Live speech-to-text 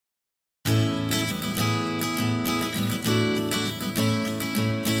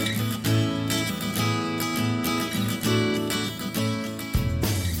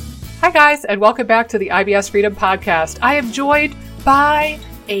Hi guys, and welcome back to the IBS Freedom Podcast. I am joined by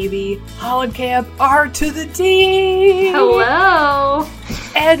Amy Hollenkamp, R to the D. Hello.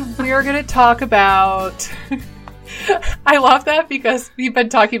 And we're going to talk about... I love that because we've been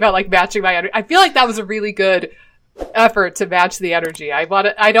talking about like matching my energy. I feel like that was a really good effort to match the energy. I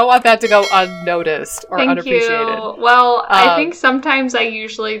don't want that to go unnoticed or unappreciated. You. Well, I think sometimes I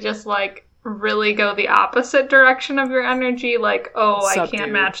usually just like really go the opposite direction of your energy. Like, I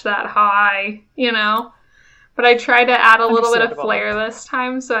can't match that high, you know? But I tried to add a little bit of flair this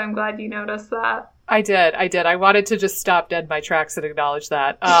time, so I'm glad you noticed that. I did. I wanted to just stop dead in my tracks and acknowledge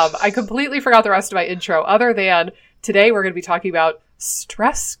that. I completely forgot the rest of my intro, other than today we're going to be talking about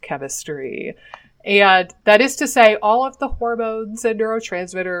stress chemistry. And that is to say all of the hormones and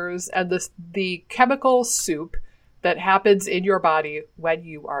neurotransmitters and the chemical soup that happens in your body when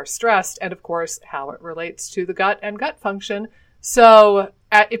you are stressed, and of course, how it relates to the gut and gut function. So,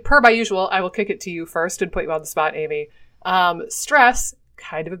 per my usual, I will kick it to you first and put you on the spot, Amy. Stress,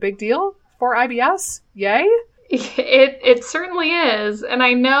 kind of a big deal for IBS? Yay? It certainly is. And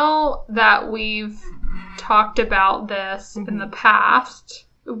I know that we've talked about this in the past,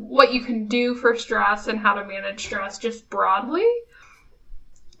 what you can do for stress and how to manage stress just broadly.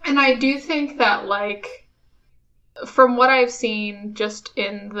 And I do think that, like, from what I've seen just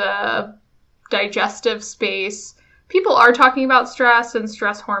in the digestive space, people are talking about stress and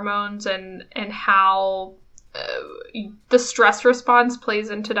stress hormones and how the stress response plays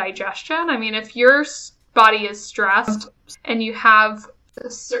into digestion. I mean, if your body is stressed and you have a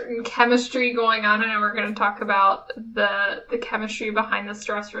certain chemistry going on, and we're going to talk about the chemistry behind the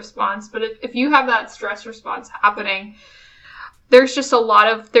stress response, but if you have that stress response happening, there's just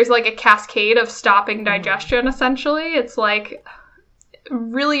there's like a cascade of stopping digestion, essentially. It's like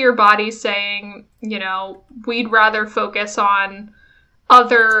really your body's saying, you know, we'd rather focus on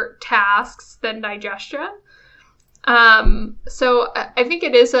other tasks than digestion. So I think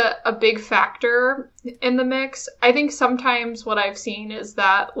it is a big factor in the mix. I think sometimes what I've seen is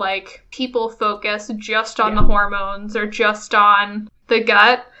that like people focus just on the hormones or just on the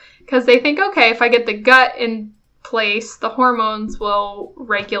gut because they think, okay, if I get the gut in place, the hormones will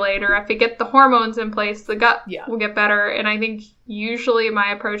regulate, or if I get the hormones in place, the gut will get better. And I think usually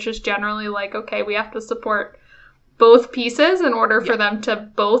my approach is generally like, okay, we have to support both pieces in order for them to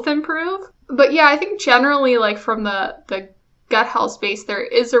both improve. But yeah, I think generally like from the gut health space, there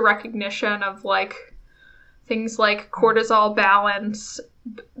is a recognition of like things like cortisol balance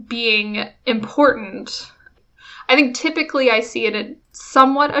being important. I think typically I see it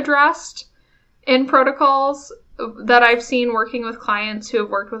somewhat addressed in protocols that I've seen working with clients who have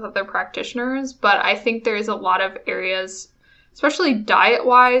worked with other practitioners, but I think there's a lot of areas, especially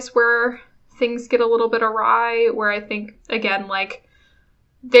diet-wise, where things get a little bit awry, where I think, again, like,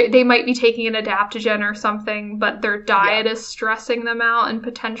 they might be taking an adaptogen or something, but their diet is stressing them out and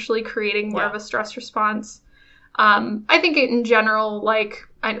potentially creating more of a stress response. I think in general, like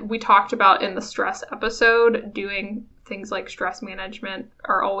we talked about in the stress episode, doing things like stress management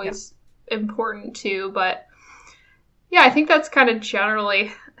are always important too, but yeah, I think that's kind of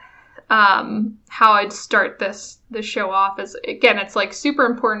generally how I'd start this show off. Is again, it's like super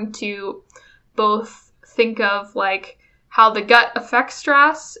important to both think of like how the gut affects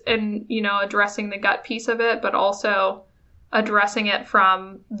stress and, you know, addressing the gut piece of it, but also addressing it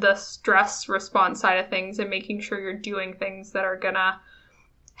from the stress response side of things and making sure you're doing things that are gonna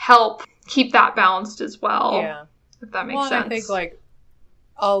help keep that balanced as well. Yeah, if that makes sense. I think like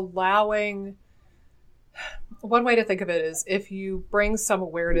allowing. One way to think of it is if you bring some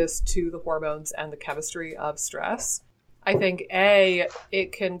awareness to the hormones and the chemistry of stress, I think,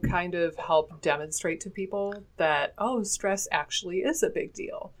 it can kind of help demonstrate to people that, stress actually is a big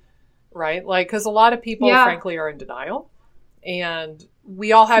deal, right? Like, because a lot of people, frankly, are in denial. And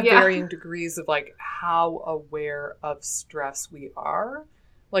we all have varying degrees of, like, how aware of stress we are.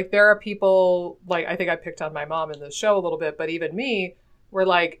 Like, there are people, like, I think I picked on my mom in the show a little bit, but even me, where,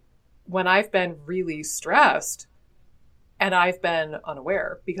 like, when I've been really stressed and I've been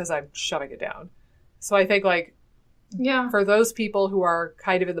unaware because I'm shoving it down. So I think like, for those people who are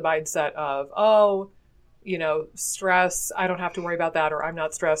kind of in the mindset of, stress, I don't have to worry about that, or I'm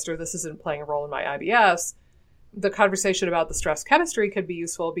not stressed, or this isn't playing a role in my IBS, the conversation about the stress chemistry could be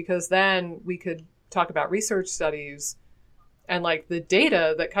useful because then we could talk about research studies and like the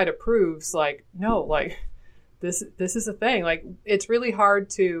data that kind of proves like, no, like this is a thing. Like it's really hard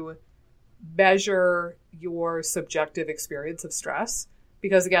to measure your subjective experience of stress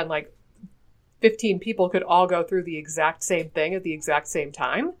because again, like 15 people could all go through the exact same thing at the exact same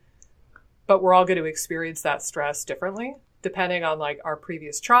time, but we're all going to experience that stress differently. depending on like our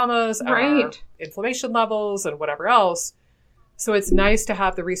previous traumas, our Right. inflammation levels, and whatever else. So it's nice to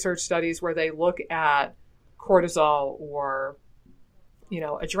have the research studies where they look at cortisol or,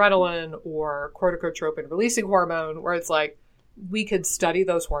 adrenaline or corticotropin releasing hormone, where it's like we could study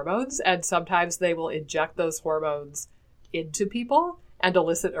those hormones, and sometimes they will inject those hormones into people and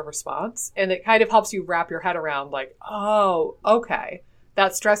elicit a response. And it kind of helps you wrap your head around like, oh, okay,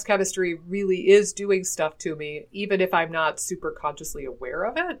 that stress chemistry really is doing stuff to me, even if I'm not super consciously aware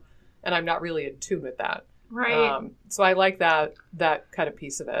of it and I'm not really in tune with that. Right. So I like that kind of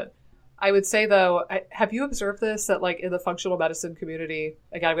piece of it. I would say, though, have you observed this, that like in the functional medicine community,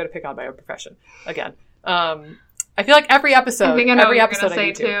 again, I'm going to pick on my own profession again. I feel like every episode, I think I know every what you're episode gonna I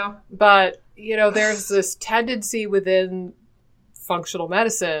need say to. But, there's this tendency within functional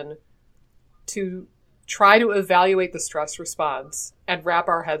medicine to try to evaluate the stress response and wrap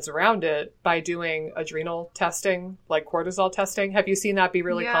our heads around it by doing adrenal testing, like cortisol testing. Have you seen that be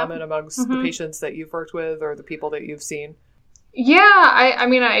really common amongst the patients that you've worked with or the people that you've seen? Yeah, I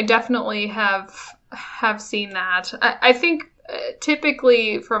mean, I definitely have seen that. I think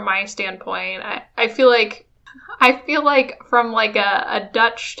typically from my standpoint, I feel like from like a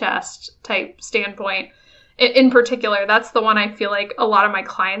Dutch test type standpoint, in particular, that's the one I feel like a lot of my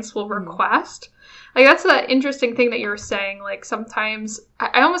clients will request. Like, that's the interesting thing that you're saying. Like, sometimes,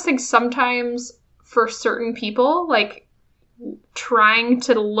 I almost think sometimes for certain people, like, trying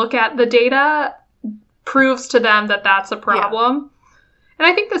to look at the data proves to them that that's a problem. Yeah. And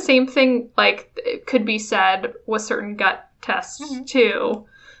I think the same thing, like, it could be said with certain gut tests, too.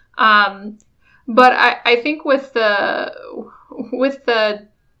 But I think with the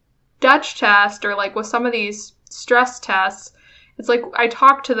Dutch test, or, like, with some of these stress tests, it's like I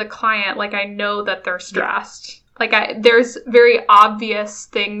talk to the client like I know that they're stressed. Yeah. Like there's very obvious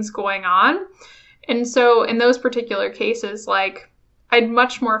things going on. And so in those particular cases, like I'd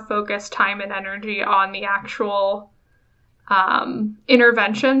much more focus time and energy on the actual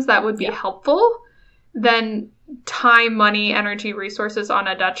interventions that would be helpful than time, money, energy, resources on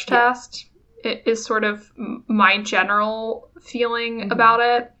a Dutch test. It is sort of my general feeling about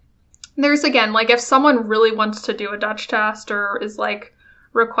it. There's, again, like, if someone really wants to do a Dutch test or is, like,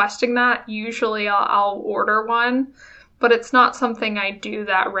 requesting that, usually I'll order one. But it's not something I do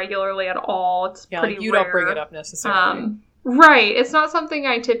that regularly at all. It's pretty rare. You don't bring it up necessarily. Right. It's not something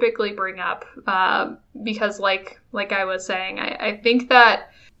I typically bring up because, like I was saying, I think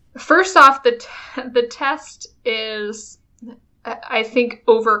that, first off, the test is, I think,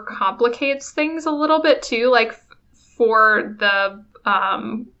 overcomplicates things a little bit, too. Like, for the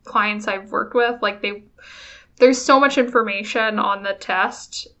clients I've worked with, like there's so much information on the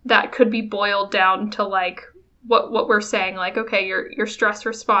test that could be boiled down to like what we're saying, like, okay, your stress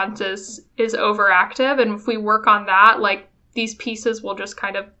response is overactive, and if we work on that, like these pieces will just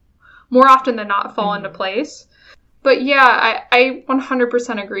kind of more often than not fall into place. But yeah, I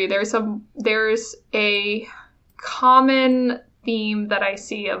 100% agree. There's a common theme that I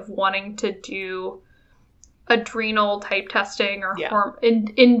see of wanting to do adrenal type testing or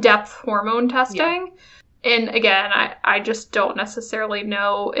in-depth hormone testing. And again, I just don't necessarily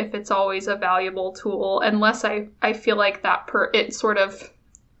know if it's always a valuable tool unless I feel like it sort of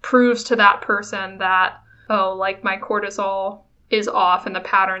proves to that person that, oh, like my cortisol is off and the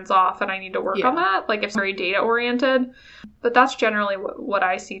pattern's off and I need to work on that. Like, it's very data oriented. But that's generally what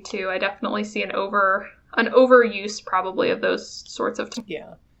I see too. I definitely see an overuse probably of those sorts of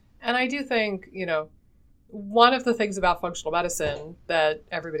Yeah. And I do think, one of the things about functional medicine that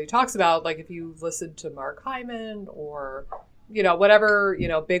everybody talks about, like if you listen to Mark Hyman or, whatever,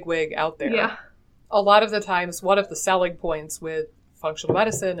 bigwig out there, a lot of the times, one of the selling points with functional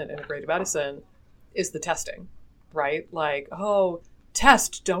medicine and integrated medicine is the testing, right? Like, oh,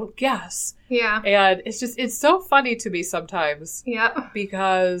 test, don't guess. Yeah. And it's so funny to me sometimes. Yeah.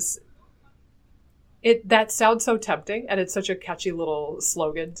 Because that sounds so tempting and it's such a catchy little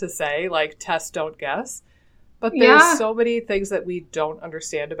slogan to say, like, test, don't guess. But there's so many things that we don't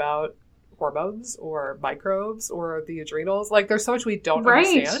understand about hormones or microbes or the adrenals. Like, there's so much we don't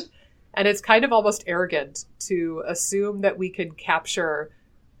understand. And it's kind of almost arrogant to assume that we can capture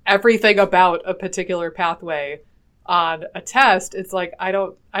everything about a particular pathway on a test. It's like, I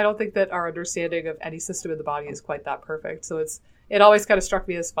don't think that our understanding of any system in the body is quite that perfect. So it always kind of struck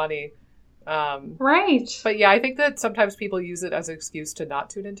me as funny. But yeah, I think that sometimes people use it as an excuse to not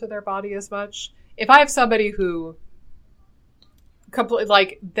tune into their body as much. If I have somebody who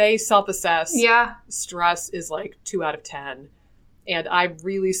they self-assess, stress is like 2 out of 10, and I'm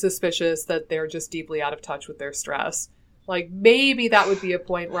really suspicious that they're just deeply out of touch with their stress, like maybe that would be a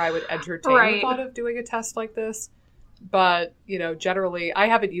point where I would entertain the thought of doing a test like this. But, generally, I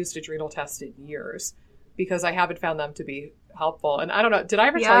haven't used adrenal tests in years because I haven't found them to be helpful. And I don't know, did I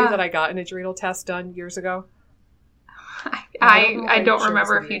ever tell you that I got an adrenal test done years ago? I don't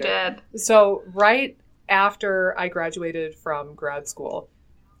remember if you did. So right after I graduated from grad school,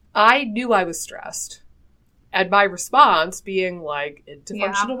 I knew I was stressed. And my response, being like into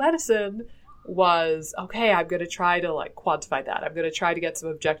functional medicine, was, okay, I'm going to try to quantify that. I'm going to try to get some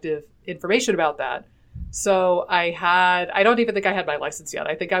objective information about that. So I don't even think I had my license yet.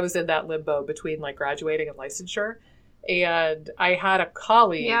 I think I was in that limbo between graduating and licensure. And I had a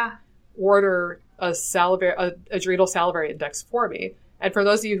colleague order a adrenal salivary index for me. And for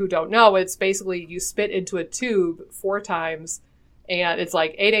those of you who don't know, it's basically you spit into a tube 4 times, and it's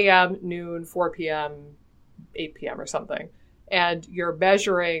 8 a.m., noon, 4 p.m., 8 p.m. or something. And you're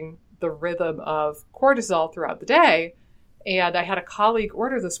measuring the rhythm of cortisol throughout the day. And I had a colleague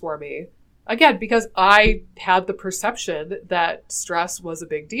order this for me, again, because I had the perception that stress was a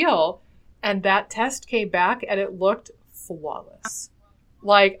big deal. And that test came back and it looked flawless.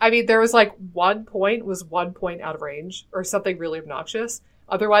 There was 1 point was 1 point out of range or something really obnoxious.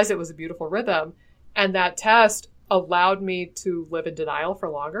 Otherwise, it was a beautiful rhythm. And that test allowed me to live in denial for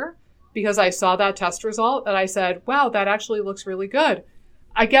longer because I saw that test result and I said, wow, that actually looks really good.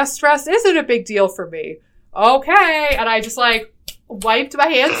 I guess stress isn't a big deal for me. Okay. And I just wiped my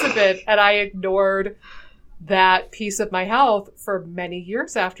hands of it and I ignored that piece of my health for many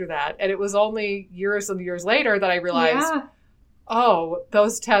years after that. And it was only years and years later that I realized, oh,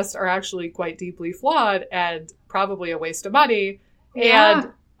 those tests are actually quite deeply flawed and probably a waste of money. Yeah.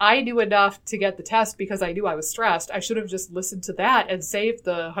 And I knew enough to get the test because I knew I was stressed. I should have just listened to that and saved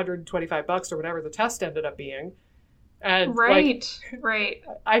the $125 or whatever the test ended up being. And right.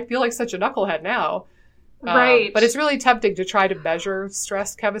 I feel like such a knucklehead now. Right. But it's really tempting to try to measure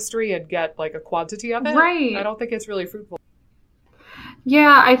stress chemistry and get a quantity of it. Right. I don't think it's really fruitful.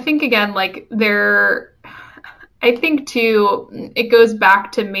 Yeah, I think again, I think too, it goes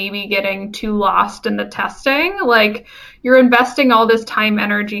back to maybe getting too lost in the testing. You're investing all this time,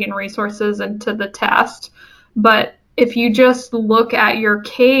 energy, and resources into the test. But if you just look at your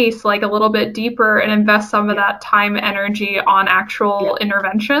case a little bit deeper and invest some of that time, energy on actual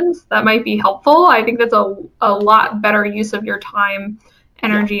interventions, that might be helpful. I think that's a lot better use of your time,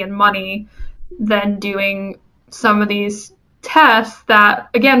 energy, and money than doing some of these tests that,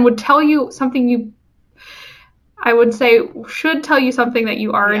 again, would tell you something I would say should tell you something that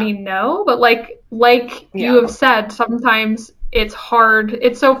you already know, but you have said, sometimes it's hard.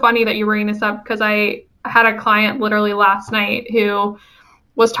 It's so funny that you bring this up because I had a client literally last night who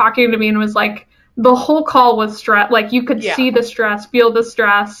was talking to me and was the whole call was stress. You could see the stress, feel the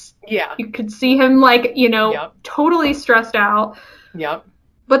stress. Yeah. You could see him totally stressed out. Yep.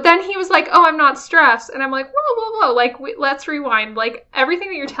 But then he was like, oh, I'm not stressed. And I'm like, whoa. Let's rewind. Everything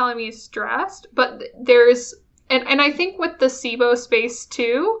that you're telling me is stressed, but there's, and I think with the SIBO space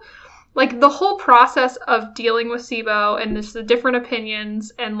too, the whole process of dealing with SIBO and the different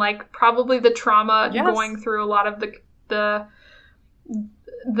opinions and probably the trauma going through a lot of the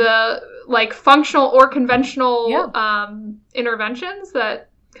functional or conventional interventions that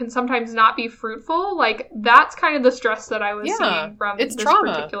can sometimes not be fruitful. That's kind of the stress that I was seeing from this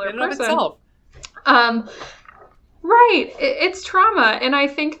particular person. Of itself. Right. It's trauma. And I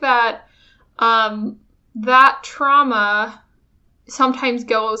think that that trauma sometimes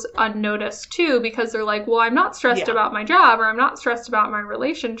goes unnoticed too, because they're well, I'm not stressed about my job, or I'm not stressed about my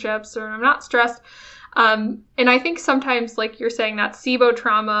relationships, or I'm not stressed. And I think sometimes, you're saying, that SIBO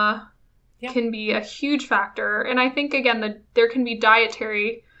trauma can be a huge factor. And I think, again, there can be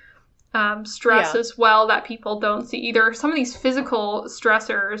dietary stress as well that people don't see either. Some of these physical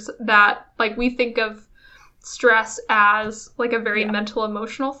stressors that we think of stress as a very mental,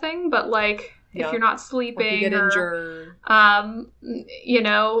 emotional thing, but if you're not sleeping, or you get injured,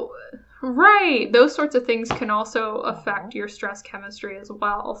 right, those sorts of things can also affect your stress chemistry as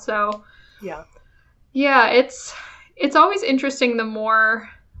well. So it's always interesting. The more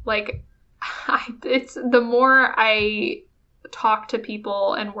the more I talk to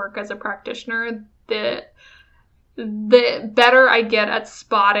people and work as a practitioner, the better I get at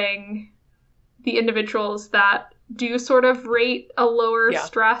spotting the individuals that do sort of rate a lower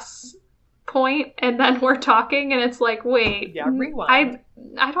stress point, and then we're talking and it's wait, rewind.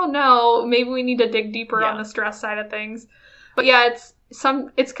 I don't know, maybe we need to dig deeper on the stress side of things. But it's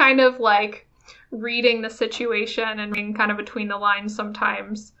kind of reading the situation and reading kind of between the lines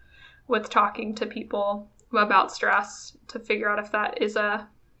sometimes with talking to people about stress to figure out if that is a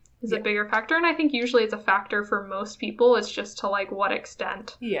is a bigger factor. And I think usually it's a factor for most people. It's just to like what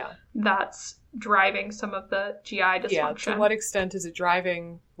extent that's driving some of the GI dysfunction. Yeah, to what extent is it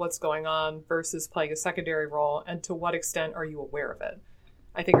driving what's going on versus playing a secondary role, and to what extent are you aware of it?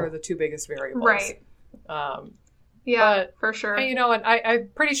 I think are the two biggest variables. Right. For sure. And, you know, and I'm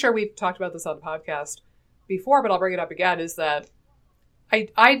pretty sure we've talked about this on the podcast before, but I'll bring it up again, is that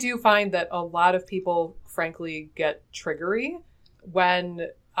I do find that a lot of people, frankly, get triggery when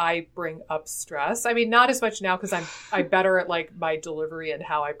I bring up stress. I mean, not as much now because I'm better at like my delivery and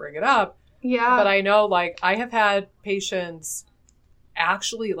how I bring it up. Yeah. But I know like I have had patients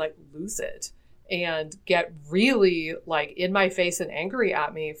actually like lose it and get really like in my face and angry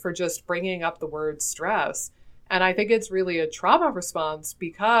at me for just bringing up the word stress. And I think it's really a trauma response,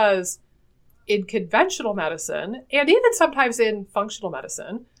 because in conventional medicine, and even sometimes in functional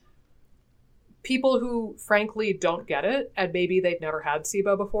medicine, people who frankly don't get it, and maybe they've never had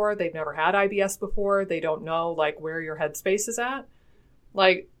SIBO before, they've never had IBS before, they don't know like where your headspace is at.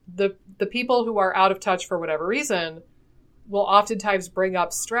 Like the people who are out of touch for whatever reason will oftentimes bring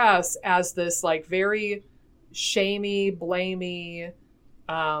up stress as this like very shamey, blamey,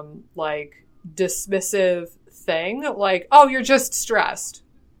 like dismissive thing. Like, oh, you're just stressed.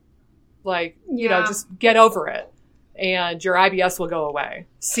 Like, you know, just get over it and your IBS will go away.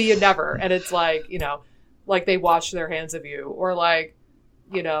 See you never. And it's like, you know, like they wash their hands of you, or like,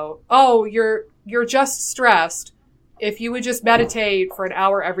 you know, oh, you're just stressed. If you would just meditate for an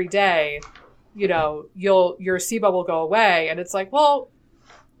hour every day, you know, your SIBO will go away. And it's like, well,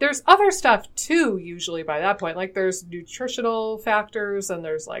 there's other stuff too, usually by that point. Like there's nutritional factors, and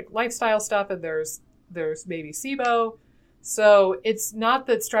there's like lifestyle stuff, and there's maybe SIBO. So it's not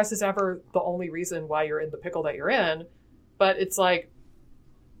that stress is ever the only reason why you're in the pickle that you're in, but it's like,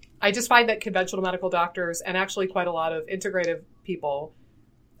 I just find that conventional medical doctors, and actually quite a lot of integrative people,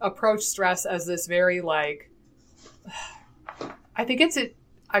 approach stress as this very like, I think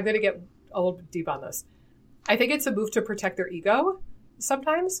I'm going to get a little bit deep on this. I think it's a move to protect their ego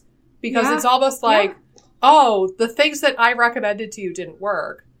sometimes, because it's almost like, oh, the things that I recommended to you didn't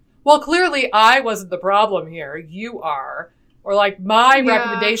work. Well, clearly I wasn't the problem here. You are. Or like, my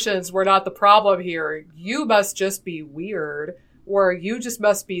recommendations were not the problem here. You must just be weird. Or you just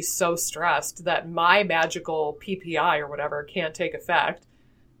must be so stressed that my magical PPI or whatever can't take effect.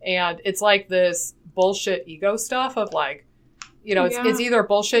 And it's like this bullshit ego stuff of like, you know, it's either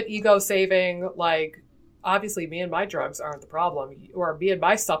bullshit ego saving, like, obviously me and my drugs aren't the problem, or me and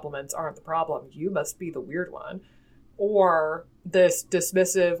my supplements aren't the problem. You must be the weird one. Or this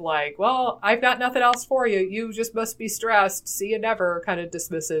dismissive, like, well, I've got nothing else for you. You just must be stressed. See you never kind of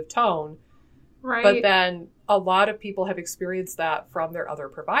dismissive tone. Right. But then a lot of people have experienced that from their other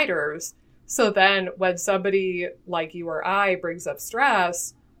providers. So then when somebody like you or I brings up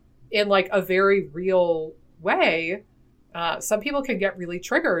stress in like a very real way, some people can get really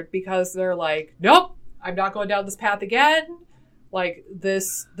triggered because they're like, nope, I'm not going down this path again. Like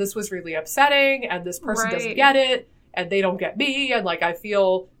this was really upsetting, and this person doesn't get it, and they don't get me, and like I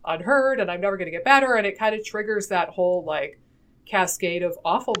feel unheard, and I'm never going to get better. And it kind of triggers that whole like cascade of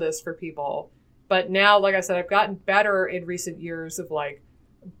awfulness for people. But now, like I said, I've gotten better in recent years of like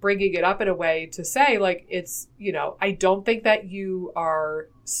bringing it up in a way to say like, it's, you know, I don't think that you are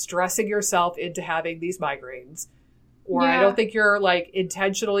stressing yourself into having these migraines, or I don't think you're like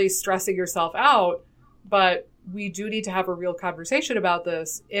intentionally stressing yourself out, but we do need to have a real conversation about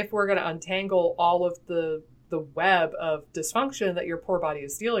this if we're going to untangle all of the web of dysfunction that your poor body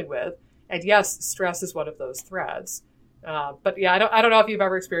is dealing with. And yes, stress is one of those threads. But yeah, I don't know if you've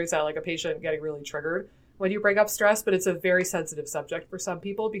ever experienced that, like a patient getting really triggered when you bring up stress, but it's a very sensitive subject for some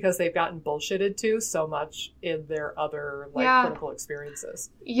people because they've gotten bullshitted to so much in their other like clinical experiences.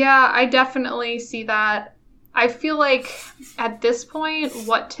 Yeah, I definitely see that. I feel like at this point,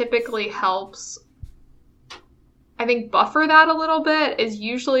 what typically helps, I think, buffer that a little bit is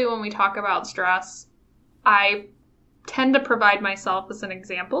usually when we talk about stress, I tend to provide myself as an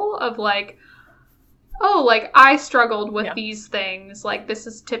example of like, oh, like I struggled with these things. Like this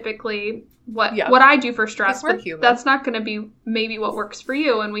is typically what I do for stress, but that's not going to be maybe what works for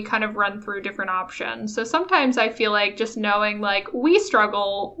you. And we kind of run through different options. So sometimes I feel like just knowing like we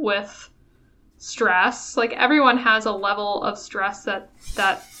struggle with stress, like everyone has a level of stress that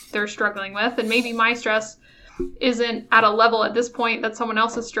they're struggling with. And maybe my stress isn't at a level at this point that someone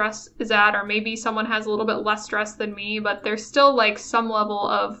else's stress is at, or maybe someone has a little bit less stress than me, but there's still like some level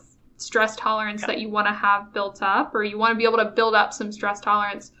of stress tolerance that you want to have built up, or you want to be able to build up some stress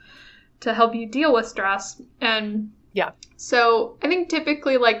tolerance to help you deal with stress. And Yeah. So I think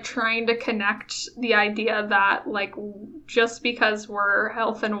typically like trying to connect the idea that like just because we're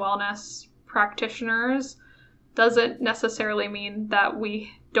health and wellness practitioners doesn't necessarily mean that we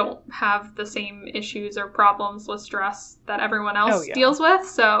don't have the same issues or problems with stress that everyone else deals with.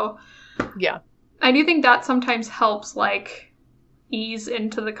 So yeah, I do think that sometimes helps like ease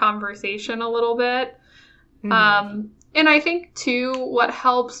into the conversation a little bit. Mm-hmm. And I think, too, what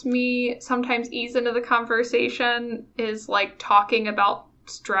helps me sometimes ease into the conversation is, like, talking about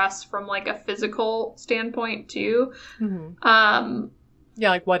stress from, like, a physical standpoint, too. Mm-hmm. Yeah,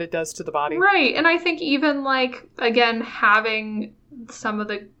 like what it does to the body. Right. And I think even, like, again, having some of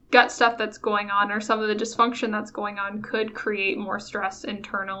the gut stuff that's going on or some of the dysfunction that's going on could create more stress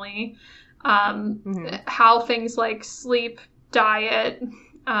internally. Mm-hmm. How things like sleep, diet,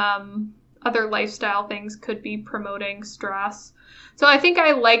 other lifestyle things could be promoting stress. So I think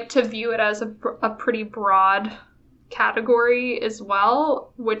I like to view it as a pretty broad category as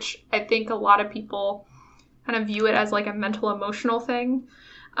well, which I think a lot of people kind of view it as like a mental emotional thing,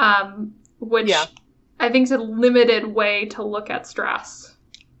 which I think is a limited way to look at stress.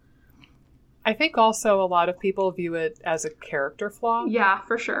 I think also a lot of people view it as a character flaw. Yeah,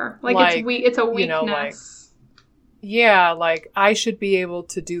 for sure. Like it's a weakness. You know, like, yeah, like, I should be able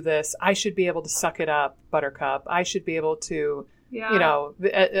to do this. I should be able to suck it up, Buttercup. I should be able to, you know,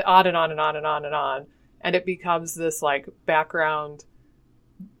 on and on and on and on and on. And it becomes this, like, background,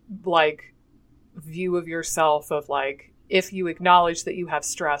 like, view of yourself of, like, if you acknowledge that you have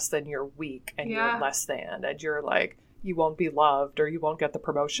stress, then you're weak and you're less than. And you're, like, you won't be loved or you won't get the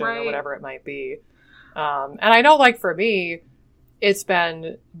promotion or whatever it might be. And I know, like, for me, it's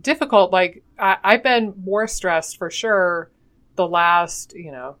been difficult. Like, I've been more stressed for sure the last,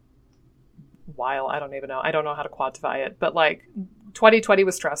 you know, while. I don't even know. I don't know how to quantify it. But, like, 2020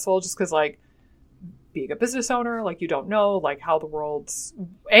 was stressful just because, like, being a business owner, like, you don't know, like, how the world's...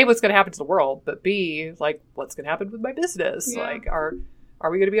 A, what's going to happen to the world, but B, like, what's going to happen with my business? Yeah. Like, are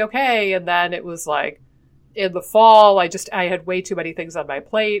we going to be okay? And then it was, like, in the fall, I had way too many things on my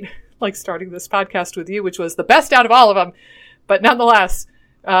plate, like starting this podcast with you, which was the best out of all of them. But nonetheless,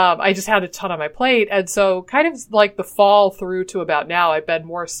 I just had a ton on my plate. And so kind of like the fall through to about now, I've been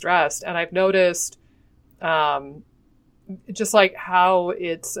more stressed. And I've noticed just like how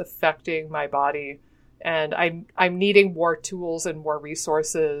it's affecting my body. And I'm needing more tools and more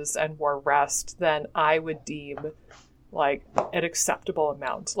resources and more rest than I would deem like an acceptable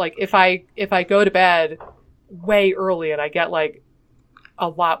amount. Like if I go to bed way early and I get like a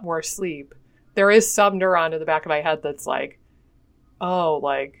lot more sleep, there is some neuron in the back of my head that's like, oh,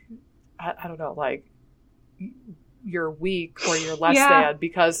 like, I don't know, like, you're weak or you're less than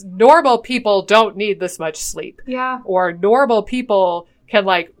because normal people don't need this much sleep. Yeah. Or normal people can,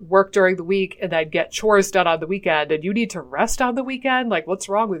 like, work during the week and then get chores done on the weekend and you need to rest on the weekend? Like, what's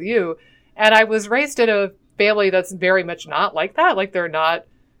wrong with you? And I was raised in a family that's very much not like that. Like,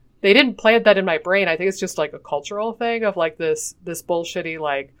 they didn't plant that in my brain. I think it's just, like, a cultural thing of, like, this bullshitty,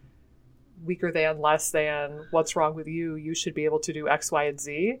 like, weaker than, less than, what's wrong with you? You should be able to do X, Y, and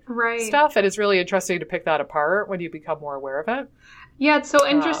Z stuff. And it's really interesting to pick that apart when you become more aware of it. Yeah, it's so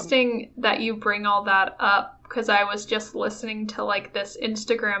interesting that you bring all that up because I was just listening to like this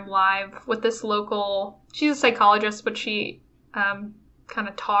Instagram live with this local, she's a psychologist, but she kind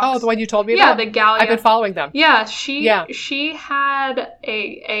of talks. Oh, the one you told me about? Yeah, the gal. I've been following them. Yeah, she had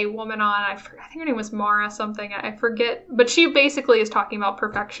a woman on, I think her name was Mara something, I forget, but she basically is talking about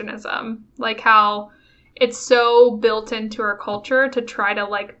perfectionism, like how it's so built into our culture to try to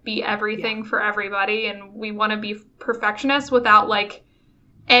like be everything for everybody, and we want to be perfectionists without like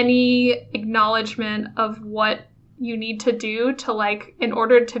any acknowledgement of what you need to do to like in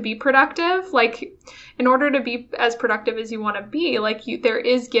order to be productive, like in order to be as productive as you want to be, like there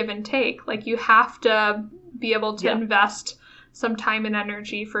is give and take, like you have to be able to invest some time and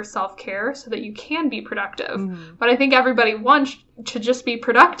energy for self-care so that you can be productive. But I think everybody wants to just be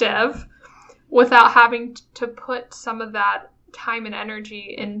productive without having to put some of that time and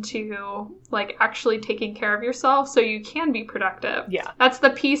energy into like actually taking care of yourself so you can be productive. Yeah. That's the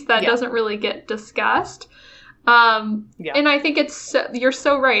piece that doesn't really get discussed. And I think you're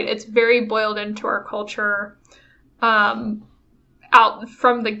so right. It's very boiled into our culture, out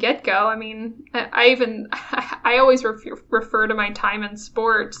from the get-go. I mean, I always refer to my time in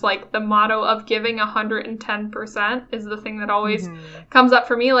sports, like the motto of giving 110% is the thing that always comes up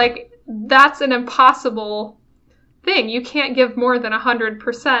for me. Like, that's an impossible thing. You can't give more than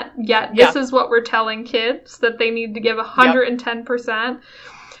 100%, yet this is what we're telling kids, that they need to give 110%.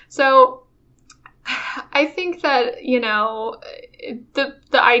 So I think that, you know, the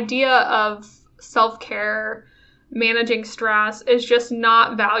idea of self-care managing stress is just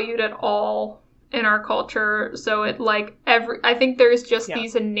not valued at all in our culture. So it like I think there's just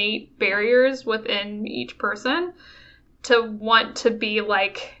these innate barriers within each person to want to be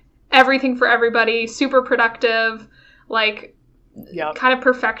like everything for everybody, super productive, like kind of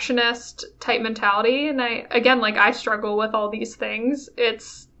perfectionist type mentality. And I struggle with all these things.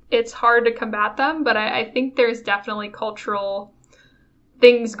 It's hard to combat them, but I think there's definitely cultural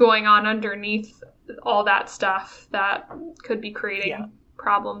things going on underneath all that stuff that could be creating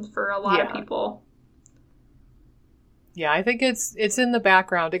problems for a lot of people. Yeah, I think it's in the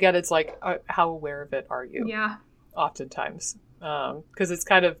background. Again, it's like, how aware of it are you? Yeah. Oftentimes. Because it's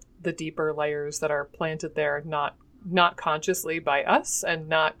kind of the deeper layers that are planted there, not consciously by us and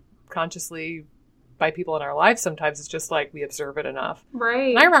not consciously by people in our lives. Sometimes it's just like we observe it enough. Right.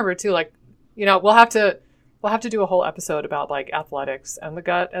 And I remember too, like, you know, we'll have to do a whole episode about like athletics and the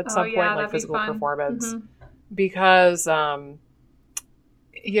gut at some point, like physical performance. Because,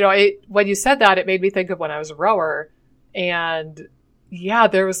 you know, when you said that, it made me think of when I was a rower. And yeah,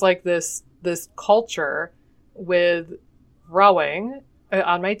 there was like this culture with rowing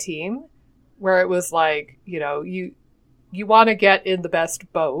on my team where it was like, you know, you want to get in the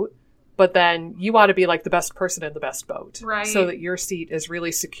best boat, but then you want to be like the best person in the best boat. Right. So that your seat is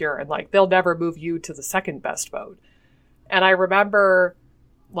really secure and like they'll never move you to the second best boat. And I remember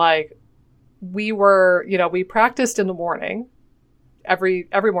like we practiced in the morning, every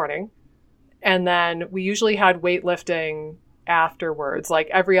morning. And then we usually had weightlifting afterwards, like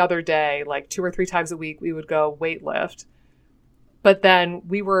every other day, like 2 or 3 times a week, we would go weightlift. But then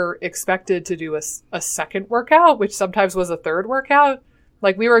we were expected to do a second workout, which sometimes was a third workout.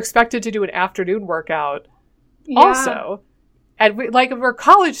 Like we were expected to do an afternoon workout also. And we're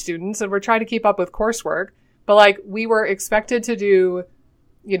college students and we're trying to keep up with coursework. But like we were expected to do,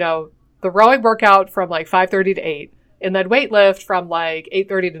 you know, the rowing workout from like 5:30 to 8. And then weightlift from like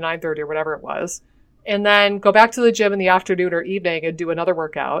 8:30 to 9:30 or whatever it was. And then go back to the gym in the afternoon or evening and do another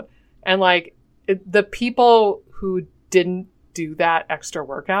workout. And like the people who didn't do that extra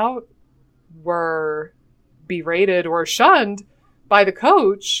workout were berated or shunned by the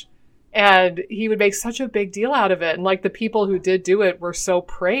coach. And he would make such a big deal out of it. And like the people who did do it were so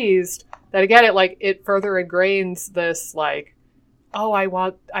praised that again, it further ingrains this like, oh, I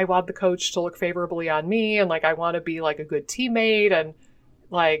want the coach to look favorably on me. And like, I want to be like a good teammate. And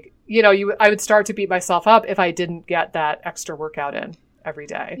like, you know, I would start to beat myself up if I didn't get that extra workout in every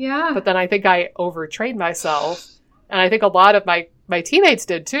day. Yeah. But then I think I overtrained myself. And I think a lot of my teammates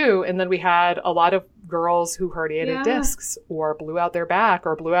did too. And then we had a lot of girls who herniated discs or blew out their back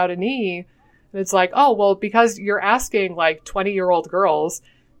or blew out a knee. And it's like, oh, well, because you're asking like 20-year-old girls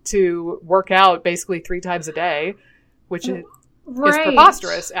to work out basically 3 times a day, which is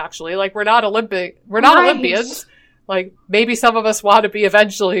preposterous, actually. Like we're not Olympians. Like maybe some of us want to be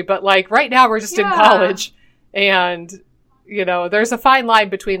eventually, but like right now we're just in college. And, you know, there's a fine line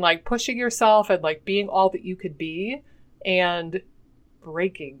between like pushing yourself and like being all that you could be and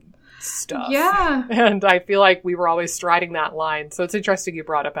breaking stuff. Yeah. And I feel like we were always striding that line. So it's interesting you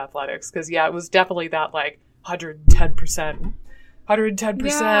brought up athletics because it was definitely that like 110%.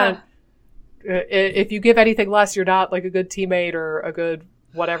 Yeah. If you give anything less, you're not like a good teammate or a good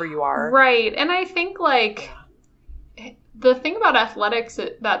whatever you are. Right. And I think like the thing about athletics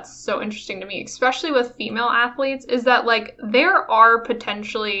that's so interesting to me, especially with female athletes, is that like there are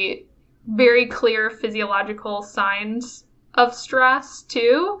potentially very clear physiological signs of stress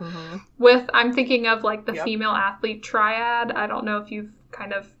too. Mm-hmm. I'm thinking of like the female athlete triad. I don't know if you've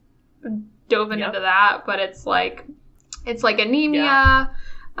kind of dove into that, but it's like anemia,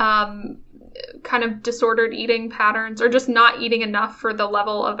 kind of disordered eating patterns, or just not eating enough for the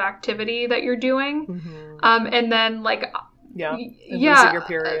level of activity that you're doing. Mm-hmm. And then like, losing your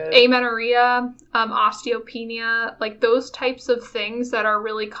period, amenorrhea, osteopenia, like those types of things that are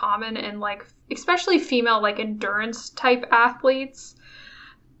really common in like, especially female, like endurance type athletes.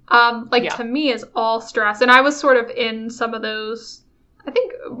 To me is all stress. And I was sort of in some of those. I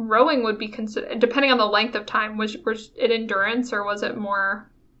think rowing would be considered, depending on the length of time, was it endurance or was it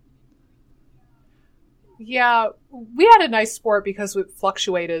more? Yeah, we had a nice sport because it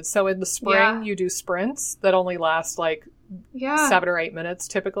fluctuated. So in the spring, you do sprints that only last like 7 or 8 minutes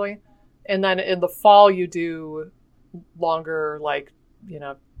typically. And then in the fall, you do longer, like,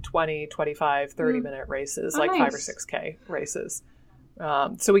 20, 25, 30-minute races, like 5 or 6K races.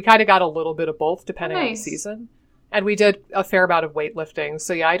 So we kind of got a little bit of both depending on the season. And we did a fair amount of weightlifting.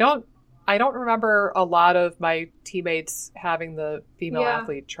 So yeah, I don't I don't remember a lot of my teammates having the female Yeah.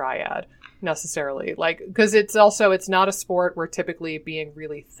 athlete triad necessarily. Like, because it's not a sport where typically being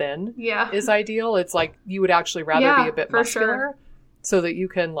really thin Yeah. is ideal. It's like you would actually rather Yeah, be a bit for muscular sure. so that you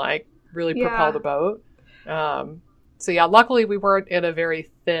can like really Yeah. propel the boat. So yeah, luckily we weren't in a very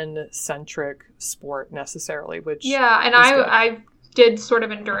thin centric sport necessarily, which Yeah, and is good. I did sort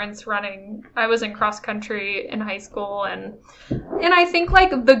of endurance running. I was in cross country in high school, and I think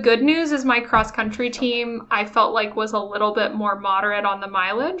like the good news is my cross country team I felt like was a little bit more moderate on the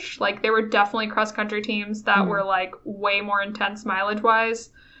mileage. Like there were definitely cross country teams that were like way more intense mileage wise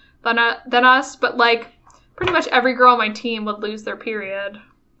than us, but like pretty much every girl on my team would lose their period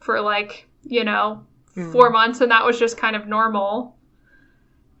for like, 4 months, and that was just kind of normal.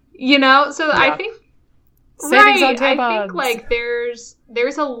 So Yeah. I think Savings on I think tampons. like there's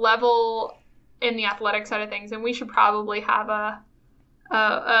a level in the athletic side of things, and we should probably have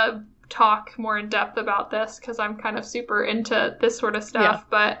a talk more in depth about this because I'm kind of super into this sort of stuff. Yeah.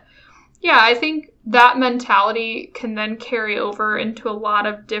 But yeah, I think that mentality can then carry over into a lot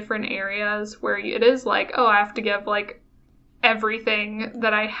of different areas where it is like, oh, I have to give like everything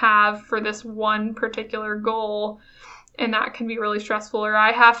that I have for this one particular goal. And that can be really stressful. Or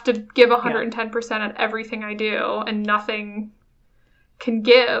I have to give 110% at everything I do and nothing can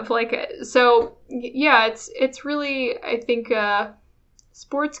give. So yeah, it's really, I think,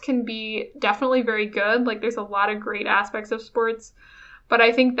 sports can be definitely very good. Like there's a lot of great aspects of sports, but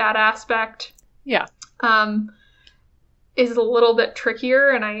I think that aspect, Yeah. is a little bit trickier.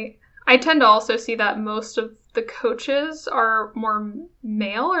 And I tend to also see that most of the coaches are more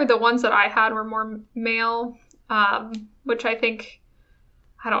male, or the ones that I had were more male, which I think,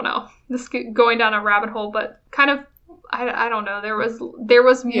 I don't know, this is going down a rabbit hole, but kind of, I don't know, there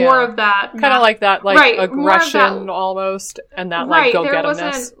was more of that. Kind of like that, like Right, aggression almost, and that like right, go there get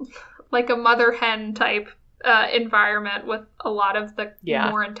 'emness. wasn't like a mother hen type environment with a lot of the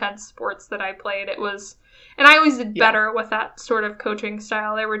more intense sports that I played. It was, and I always did better with that sort of coaching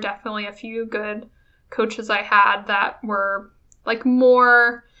style. There were definitely a few good coaches I had that were like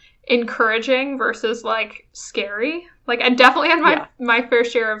more encouraging versus like scary. Like I definitely had my fair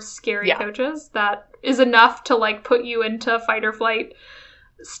share of scary coaches. That is enough to like put you into fight or flight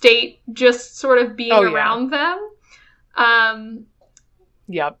state just sort of being around them.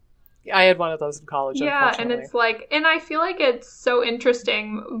 Yep. I had one of those in college. Yeah, and it's like, and I feel like it's so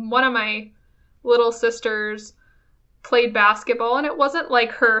interesting. One of my little sisters played basketball, and it wasn't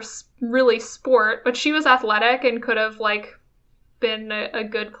like her really sport, but she was athletic and could have like been a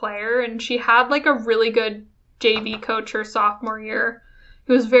good player. And she had like a really good JV coach her sophomore year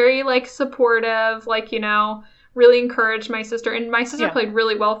who was very like supportive, like, really encouraged my sister. And my sister played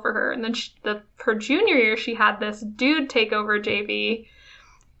really well for her. And then her junior year, she had this dude take over JV,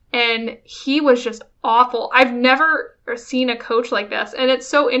 and he was just awful. I've never seen a coach like this. And it's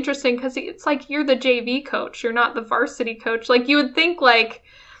so interesting because it's like, you're the JV coach. You're not the varsity coach. Like you would think like,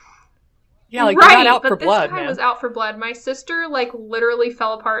 yeah, like right, you're not out for but blood, this guy man. was out for blood. My sister like literally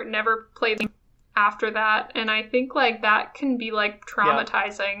fell apart, never played after that. And I think like that can be like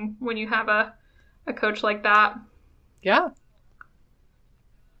traumatizing when you have a coach like that. Yeah.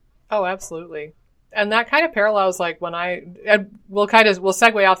 Oh, absolutely. And that kind of parallels like when we'll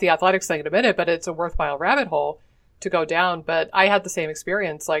segue off the athletics thing in a minute, but it's a worthwhile rabbit hole to go down. But I had the same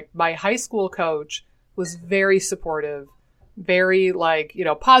experience. Like my high school coach was very supportive, very like,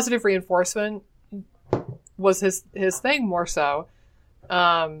 positive reinforcement was his thing more so.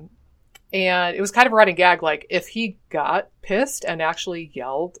 And it was kind of a running gag. Like if he got pissed and actually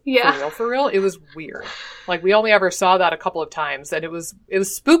yelled for real, it was weird. Like we only ever saw that a couple of times, and it was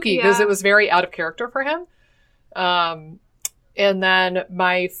spooky because it was very out of character for him. And then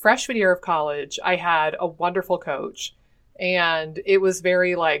my freshman year of college, I had a wonderful coach, and it was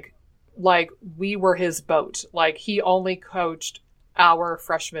very like we were his boat. Like he only coached our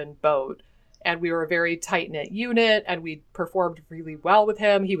freshman boat. And we were a very tight-knit unit, and we performed really well with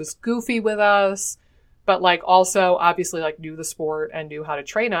him. He was goofy with us, but like also obviously like knew the sport and knew how to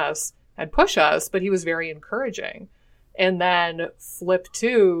train us and push us, but he was very encouraging. And then flip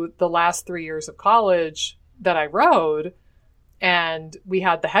to the last 3 years of college that I rode, and we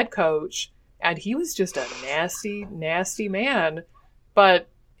had the head coach, and he was just a nasty, nasty man. But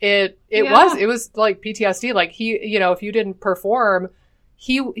it was like PTSD. Like he, if you didn't perform,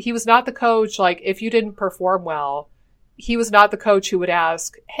 he was not the coach. Like if you didn't perform well, he was not the coach who would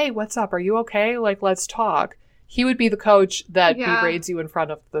ask, "Hey, what's up? Are you okay? Like, let's talk." He would be the coach that berades you in front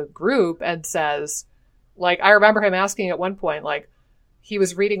of the group and says, like, I remember him asking at one point, like, he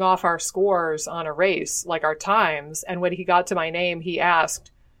was reading off our scores on a race, like our times. And when he got to my name, he asked,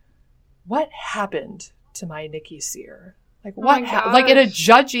 what happened to my Nikki Sear? Like, Oh what my like in a gosh.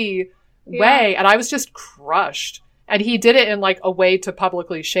 judgy way. And I was just crushed. And he did it in like a way to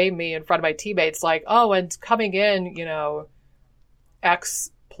publicly shame me in front of my teammates. Like, oh, and coming in, you know,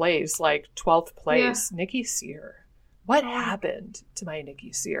 X place, like 12th place, Nikki Sear. What happened to my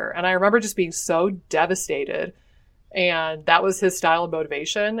Nikki Sear? And I remember just being so devastated. And that was his style of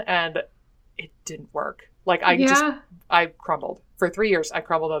motivation. And it didn't work. Like, I crumbled. For 3 years, I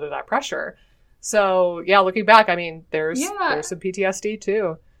crumbled under that pressure. So, yeah, looking back, I mean, there's some PTSD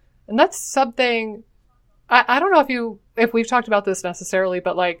too. And that's something, I don't know if we've talked about this necessarily,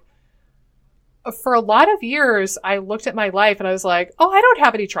 but like, for a lot of years, I looked at my life and I was like, oh, I don't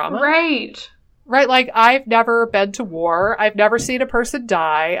have any trauma. Right. Like, I've never been to war. I've never seen a person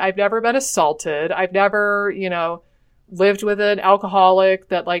die. I've never been assaulted. I've never, you know, lived with an alcoholic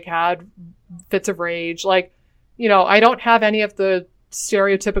that like had fits of rage. Like, you know, I don't have any of the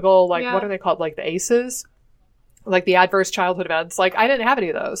stereotypical, like, what are they called? Like the ACEs, like the adverse childhood events. Like, I didn't have any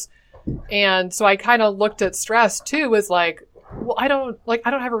of those. And so I kind of looked at stress too as like, well, I don't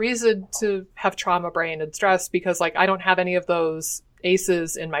have a reason to have trauma brain and stress because like, I don't have any of those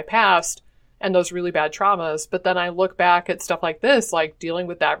ACEs in my past and those really bad traumas. But then I look back at stuff like this, like dealing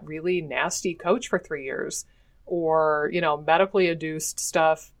with that really nasty coach for 3 years or, you know, medically induced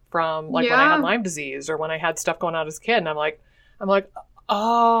stuff from like when I had Lyme disease or when I had stuff going on as a kid. And I'm like,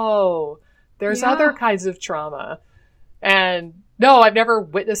 oh, there's other kinds of trauma. And no, I've never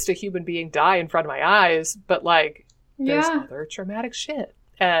witnessed a human being die in front of my eyes, but like there's other traumatic shit.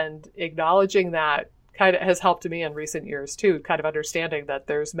 And acknowledging that kind of has helped me in recent years too, kind of understanding that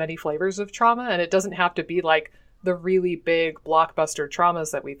there's many flavors of trauma and it doesn't have to be like the really big blockbuster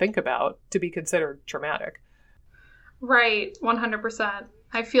traumas that we think about to be considered traumatic. Right. 100%.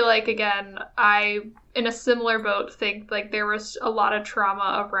 I feel like, again, I, in a similar boat, think like there was a lot of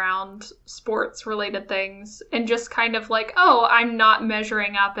trauma around sports related things and just kind of like, oh, I'm not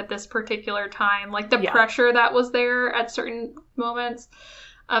measuring up at this particular time. Like the pressure that was there at certain moments.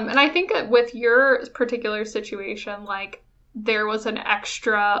 And I think that with your particular situation, like there was an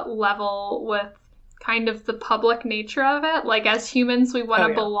extra level with kind of the public nature of it. Like as humans, we want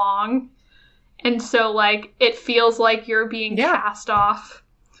to belong. And so like it feels like you're being cast off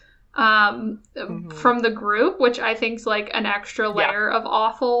from the group, which I think is like an extra layer of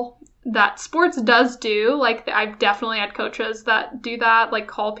awful that sports does do. Like I've definitely had coaches that do that, like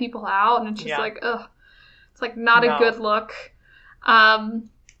call people out, and it's just like, ugh, it's like not a good look.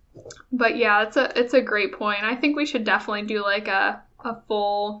 But yeah, it's a great point. I think we should definitely do like a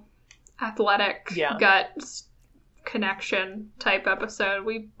full athletic gut connection type episode.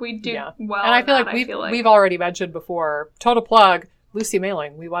 We do well. And I feel like we've already mentioned before, total plug, Lucy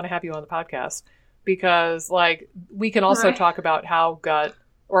Mailing, we want to have you on the podcast because like we can also talk about how gut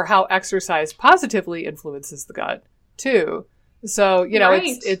or how exercise positively influences the gut too. So, you know,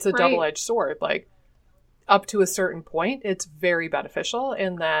 it's a double-edged sword. Like up to a certain point, it's very beneficial.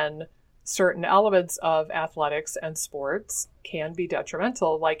 And then certain elements of athletics and sports can be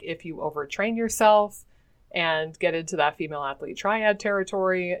detrimental. Like if you overtrain yourself and get into that female athlete triad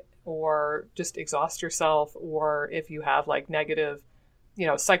territory, or just exhaust yourself, or if you have like negative, you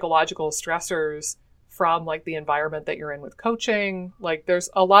know, psychological stressors from like the environment that you're in with coaching, like there's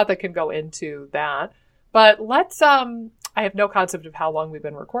a lot that can go into that. But let's, I have no concept of how long we've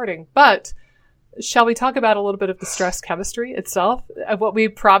been recording, but shall we talk about a little bit of the stress chemistry itself, of what we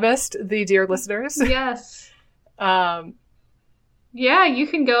promised the dear listeners? Yes. Yeah, you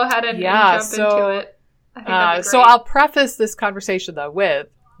can go ahead and jump into it. So I'll preface this conversation though with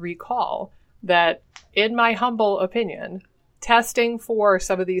recall that in my humble opinion, testing for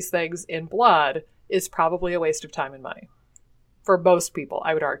some of these things in blood is probably a waste of time and money for most people,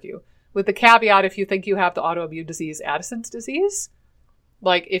 I would argue, with the caveat, if you think you have the autoimmune disease, Addison's disease,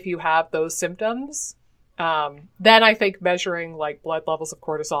 like if you have those symptoms, then I think measuring like blood levels of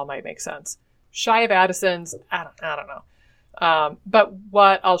cortisol might make sense. Shy of Addison's, I don't know. But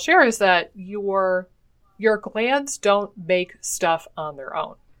what I'll share is that your glands don't make stuff on their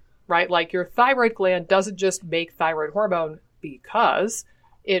own, right? Like your thyroid gland doesn't just make thyroid hormone because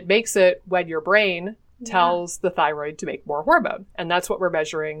it makes it when your brain tells the thyroid to make more hormone. And that's what we're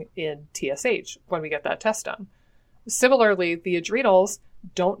measuring in TSH when we get that test done. Similarly, the adrenals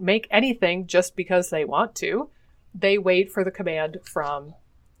don't make anything just because they want to. They wait for the command from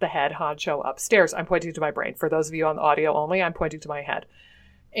the head honcho upstairs. I'm pointing to my brain. For those of you on the audio only, I'm pointing to my head.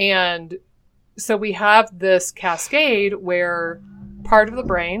 And so we have this cascade where part of the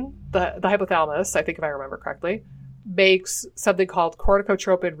brain, the hypothalamus, I think if I remember correctly, makes something called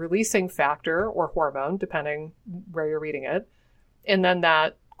corticotropin releasing factor or hormone, depending where you're reading it. And then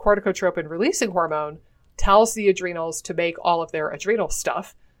that corticotropin releasing hormone tells the adrenals to make all of their adrenal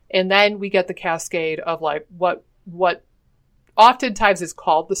stuff. And then we get the cascade of like what oftentimes is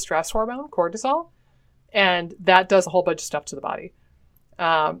called the stress hormone, cortisol. And that does a whole bunch of stuff to the body.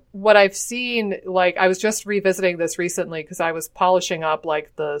 What I've seen, like I was just revisiting this recently because I was polishing up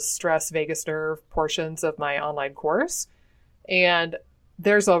like the stress vagus nerve portions of my online course. And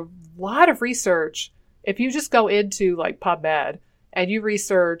there's a lot of research. If you just go into like PubMed and you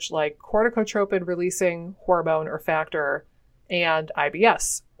research like corticotropin releasing hormone or factor and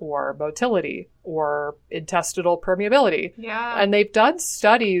IBS or motility or intestinal permeability. Yeah. And they've done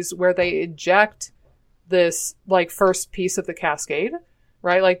studies where they inject this like first piece of the cascade,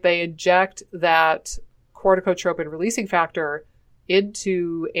 right? Like they inject that corticotropin releasing factor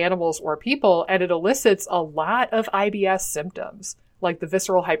into animals or people, and it elicits a lot of IBS symptoms, like the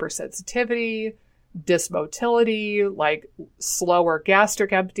visceral hypersensitivity, dysmotility, like slower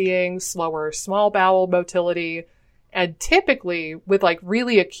gastric emptying, slower small bowel motility. And typically with like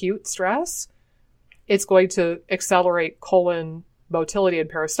really acute stress, it's going to accelerate colon motility and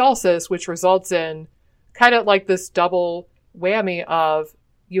peristalsis, which results in kind of like this double whammy of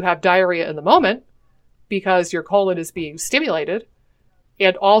you have diarrhea in the moment because your colon is being stimulated.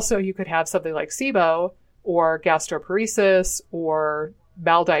 And also you could have something like SIBO or gastroparesis or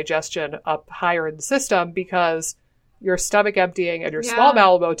maldigestion up higher in the system because your stomach emptying and your small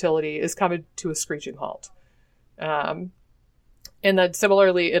bowel motility is coming to a screeching halt. And then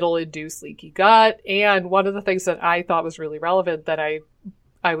similarly, it'll induce leaky gut. And one of the things that I thought was really relevant that I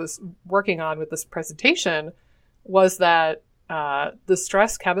was working on with this presentation was that the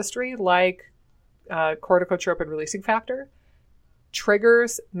stress chemistry, like corticotropin releasing factor,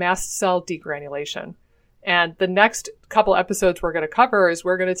 triggers mast cell degranulation. And the next couple episodes we're going to cover is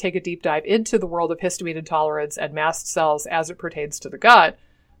we're going to take a deep dive into the world of histamine intolerance and mast cells as it pertains to the gut.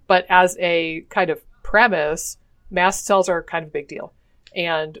 But as a kind of premise, mast cells are kind of a big deal.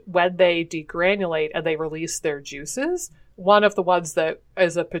 And when they degranulate and they release their juices, one of the ones that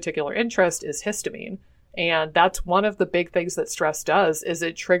is of particular interest is histamine. And that's one of the big things that stress does is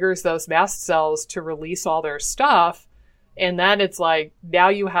it triggers those mast cells to release all their stuff. And then it's like, now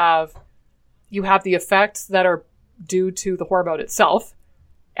you have the effects that are due to the hormone itself.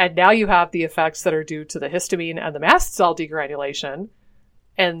 And now you have the effects that are due to the histamine and the mast cell degranulation.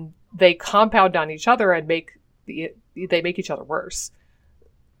 And they compound on each other and make each other worse.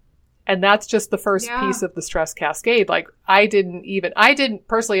 And that's just the first piece of the stress cascade. Like I didn't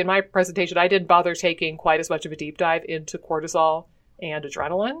personally in my presentation, I didn't bother taking quite as much of a deep dive into cortisol and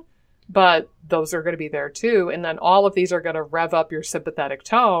adrenaline, but those are going to be there too. And then all of these are going to rev up your sympathetic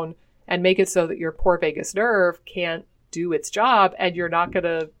tone and make it so that your poor vagus nerve can't do its job. And you're not going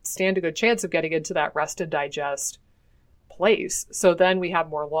to stand a good chance of getting into that rest and digest place. So then we have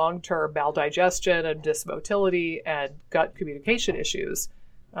more long-term maldigestion and dysmotility and gut communication issues.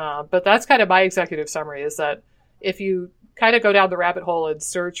 But that's kind of my executive summary is that if you kind of go down the rabbit hole and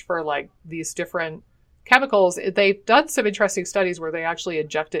search for like these different chemicals, they've done some interesting studies where they actually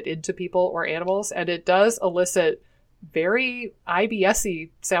inject it into people or animals, and it does elicit very IBS-y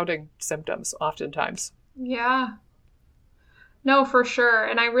sounding symptoms oftentimes. Yeah. No, for sure.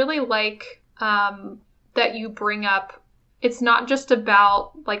 And I really like that you bring up, it's not just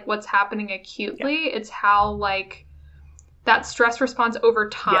about like what's happening acutely, it's how like that stress response over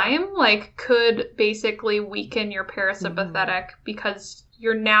time like could basically weaken your parasympathetic because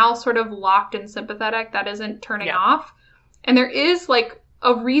you're now sort of locked in sympathetic that isn't turning off. And there is like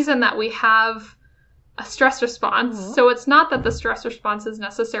a reason that we have a stress response. So it's not that the stress response is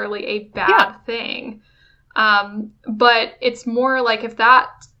necessarily a bad thing. But it's more like if that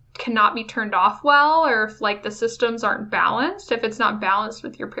cannot be turned off well, or if like the systems aren't balanced, if it's not balanced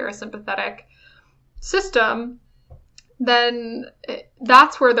with your parasympathetic system, then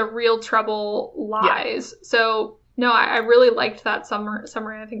that's where the real trouble lies. So no, I really liked that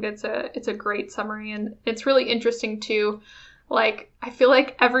summary. I think it's a great summary, and it's really interesting too. Like, I feel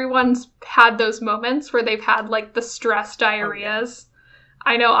like everyone's had those moments where they've had like the stress diarrheas.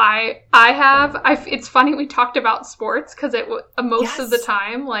 I know I have. It's funny we talked about sports because most of the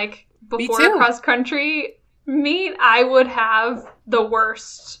time, like before cross country meet, I would have the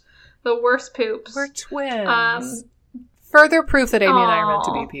worst poops. We're twins. Further proof that Amy and I are meant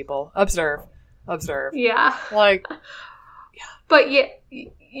to be people. Observe. Yeah. Like, but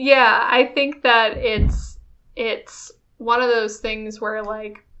yeah, I think that it's one of those things where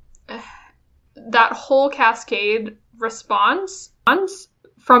like that whole cascade response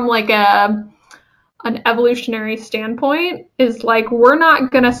from like an evolutionary standpoint is like, we're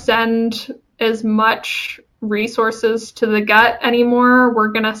not going to send as much resources to the gut anymore. We're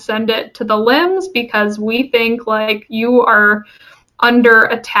going to send it to the limbs because we think like you are under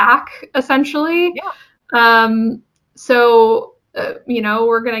attack, essentially. So,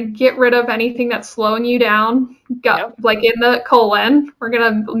 we're going to get rid of anything that's slowing you down, like in the colon. We're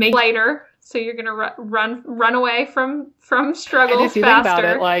going to make it lighter. So you're going to run away from struggles and if you faster. think about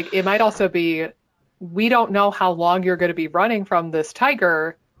it, like it might also be, we don't know how long you're going to be running from this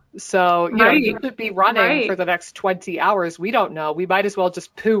tiger. So, you could be running for the next 20 hours. We don't know. We might as well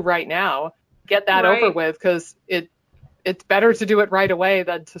just poo right now, get that over with, because it's better to do it right away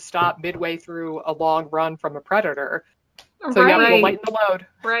than to stop midway through a long run from a predator. So we'll lighten the load.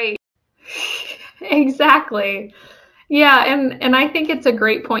 Right. Exactly. Yeah, and I think it's a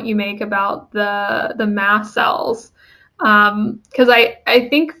great point you make about the mast cells. Because I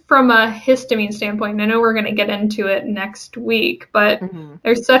think from a histamine standpoint, I know we're going to get into it next week, but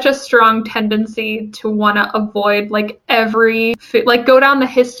there's such a strong tendency to want to avoid like every food, like go down the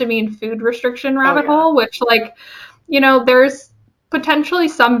histamine food restriction rabbit hole, which like, there's potentially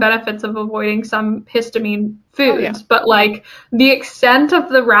some benefits of avoiding some histamine foods, but like the extent of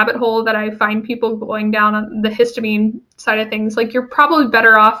the rabbit hole that I find people going down on the histamine side of things, like you're probably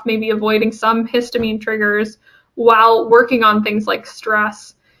better off maybe avoiding some histamine triggers while working on things like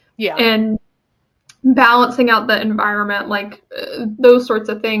stress and balancing out the environment, like those sorts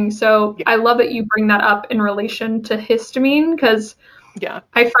of things. So I love that you bring that up in relation to histamine, because I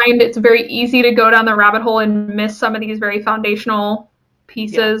find it's very easy to go down the rabbit hole and miss some of these very foundational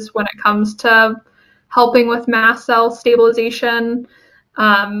pieces when it comes to helping with mast cell stabilization,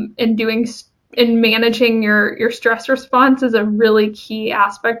 and managing your stress response is a really key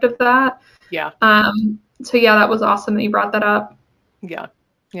aspect of that. So that was awesome that you brought that up.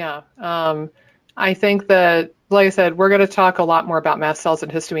 I think that, like I said, we're going to talk a lot more about mast cells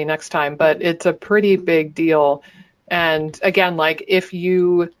and histamine next time, but it's a pretty big deal. And again, like if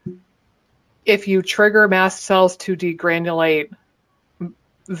you trigger mast cells to degranulate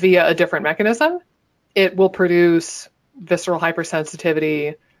via a different mechanism, it will produce visceral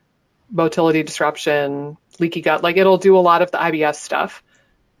hypersensitivity, motility disruption, leaky gut. Like it'll do a lot of the IBS stuff.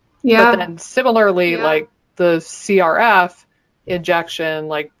 But then similarly, like the CRF injection,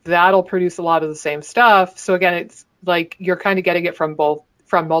 like that'll produce a lot of the same stuff. So again, it's like you're kind of getting it from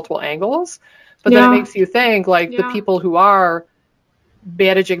multiple angles. But then it makes you think like the people who are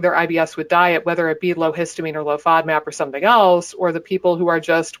managing their IBS with diet, whether it be low histamine or low FODMAP or something else, or the people who are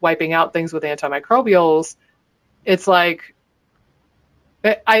just wiping out things with antimicrobials, it's like,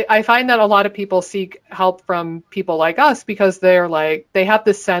 I find that a lot of people seek help from people like us because they're like, they have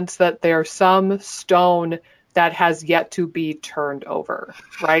the sense that there's some stone that has yet to be turned over,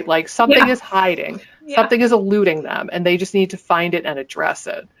 right? Like something is hiding, something is eluding them, and they just need to find it and address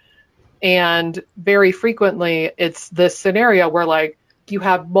it. And very frequently it's this scenario where like you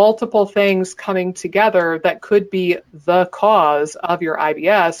have multiple things coming together that could be the cause of your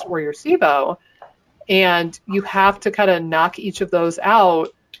IBS or your SIBO. And you have to kind of knock each of those out.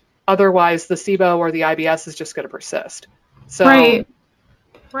 Otherwise, the SIBO or the IBS is just going to persist. So, I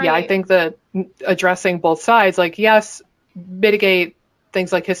think that addressing both sides, like, yes, mitigate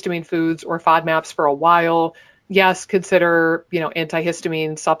things like histamine foods or FODMAPs for a while. Yes, consider,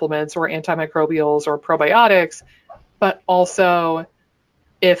 antihistamine supplements or antimicrobials or probiotics. But also,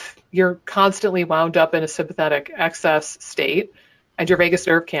 if you're constantly wound up in a sympathetic excess state and your vagus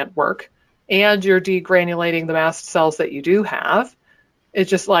nerve can't work, and you're degranulating the mast cells that you do have, it's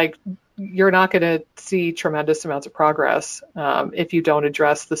just like you're not going to see tremendous amounts of progress if you don't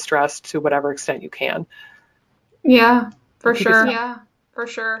address the stress to whatever extent you can. Yeah, for sure. Yeah, for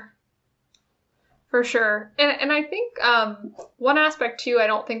sure. For sure. And I think one aspect, too, I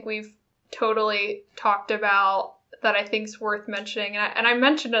don't think we've totally talked about that I think is worth mentioning, and I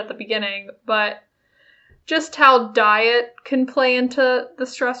mentioned it at the beginning, but just how diet can play into the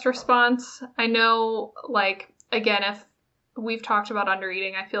stress response. I know, like, again, if we've talked about under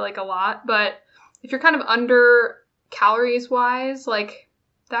eating, I feel like a lot, but if you're kind of under calories wise, like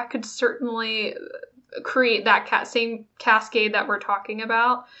that could certainly create that same cascade that we're talking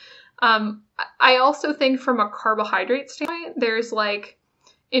about. I also think from a carbohydrate standpoint, there's like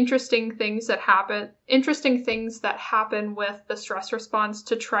interesting things that happen with the stress response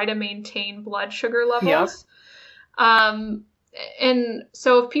to try to maintain blood sugar levels. And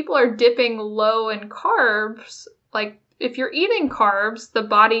so if people are dipping low in carbs, like if you're eating carbs, the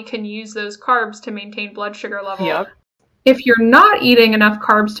body can use those carbs to maintain blood sugar level. If you're not eating enough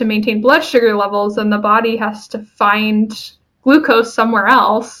carbs to maintain blood sugar levels, then the body has to find glucose somewhere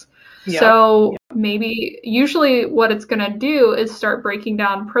else. So usually what it's going to do is start breaking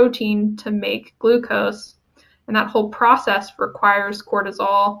down protein to make glucose. and that whole process requires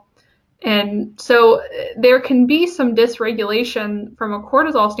cortisol. And so there can be some dysregulation from a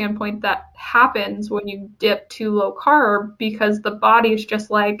cortisol standpoint that happens when you dip too low carb, because the body is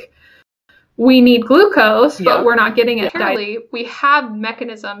just like, we need glucose, but we're not getting it. Clearly, we have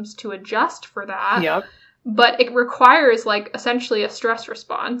mechanisms to adjust for that, Yep. but it requires like essentially a stress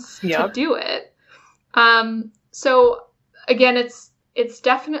response to do it. So again, it's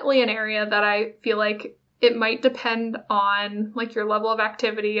definitely an area that I feel like it might depend on like your level of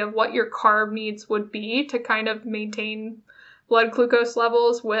activity, of what your carb needs would be to kind of maintain blood glucose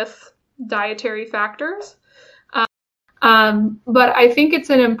levels with dietary factors. But I think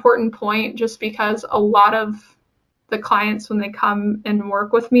it's an important point, just because a lot of the clients, when they come and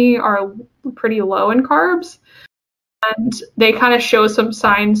work with me, are pretty low in carbs, and they kind of show some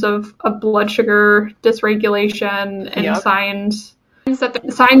signs of blood sugar dysregulation and signs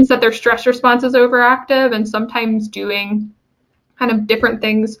that their stress response is overactive, and sometimes doing kind of different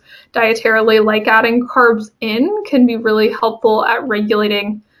things dietarily, like adding carbs in, can be really helpful at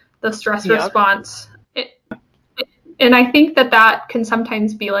regulating the stress response. And I think that can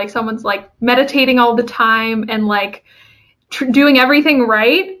sometimes be like someone's like meditating all the time and like doing everything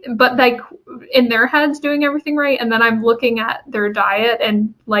right, but like in their heads doing everything right. And then I'm looking at their diet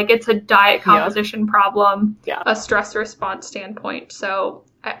and like it's a diet composition problem, a stress response standpoint. So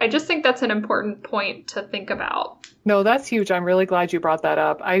I just think that's an important point to think about. No, that's huge. I'm really glad you brought that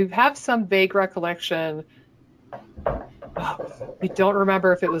up. I have some vague recollection. I don't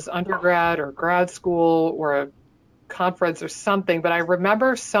remember if it was undergrad or grad school or a conference or something, but I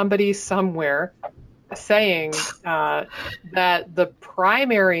remember somebody somewhere saying that the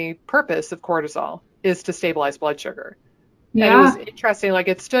primary purpose of cortisol is to stabilize blood sugar. And it was interesting. Like,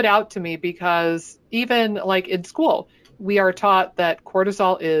 it stood out to me because even like in school, we are taught that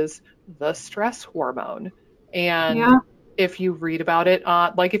cortisol is the stress hormone. And if you read about it,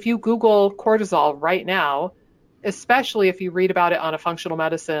 like if you Google cortisol right now, especially if you read about it on a functional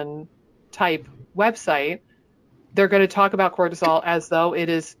medicine type website, they're going to talk about cortisol as though it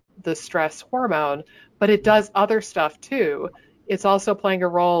is the stress hormone, but it does other stuff too. It's also playing a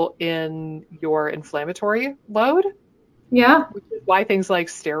role in your inflammatory load. Yeah. Which is why things like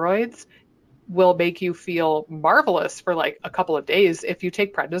steroids will make you feel marvelous for like a couple of days. If you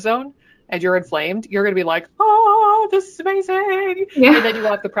take prednisone and you're inflamed, you're going to be like, oh, this is amazing. Yeah. And then you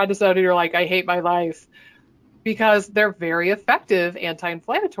want the prednisone and you're like, I hate my life, because they're very effective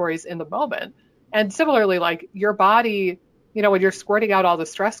anti-inflammatories in the moment. And similarly, like your body, you know, when you're squirting out all the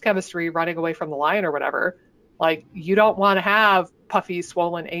stress chemistry running away from the lion or whatever, like you don't want to have puffy,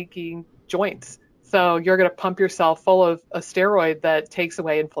 swollen, aching joints. So you're going to pump yourself full of a steroid that takes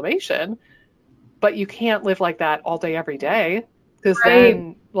away inflammation. But you can't live like that all day, every day, because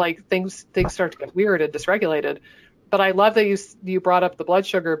then like things start to get weird and dysregulated. But I love that you brought up the blood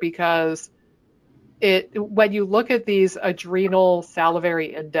sugar, because when you look at these adrenal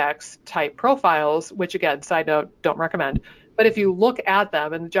salivary index type profiles, which again, side note, don't recommend, but if you look at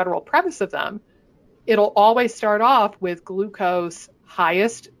them and the general premise of them, it'll always start off with glucose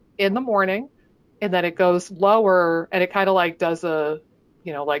highest in the morning, and then it goes lower, and it kind of like does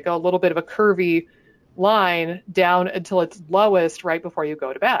like a little bit of a curvy line down until it's lowest right before you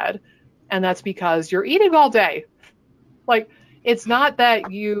go to bed. And that's because you're eating all day. Like, it's not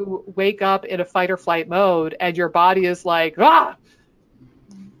that you wake up in a fight or flight mode and your body is like, crap,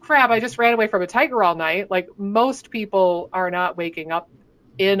 I just ran away from a tiger all night. Like, most people are not waking up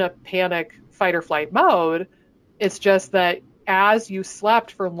in a panic fight or flight mode. It's just that as you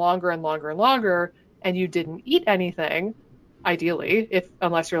slept for longer and longer and longer, and you didn't eat anything, ideally,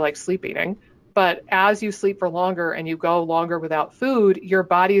 unless you're like sleep eating, but as you sleep for longer and you go longer without food, your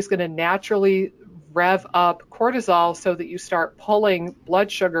body is going to naturally rev up cortisol so that you start pulling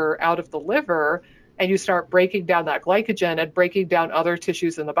blood sugar out of the liver, and you start breaking down that glycogen and breaking down other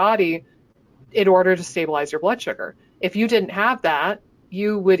tissues in the body in order to stabilize your blood sugar. If you didn't have that,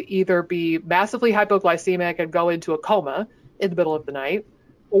 you would either be massively hypoglycemic and go into a coma in the middle of the night,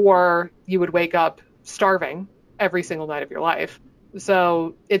 or you would wake up starving every single night of your life.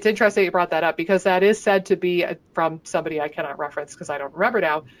 So it's interesting you brought that up, because that is said to be from somebody I cannot reference because I don't remember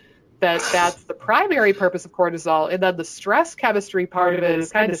now, that's the primary purpose of cortisol, and then the stress chemistry part of it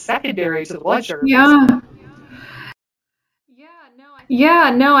is kind of secondary to the blood sugar.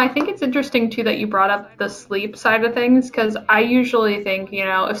 I think it's interesting too that you brought up the sleep side of things, because I usually think,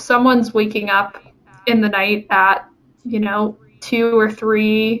 if someone's waking up in the night at 2 or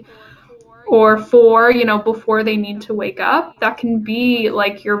 3 or 4, before they need to wake up, that can be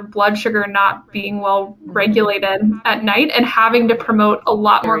like your blood sugar not being well regulated at night and having to promote a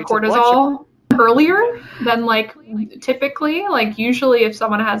lot more cortisol earlier than like typically. Like usually if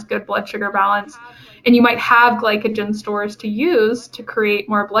someone has good blood sugar balance and you might have glycogen stores to use to create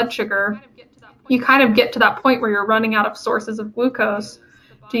more blood sugar, you kind of get to that point where you're running out of sources of glucose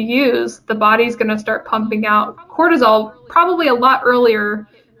to use. The body's going to start pumping out cortisol probably a lot earlier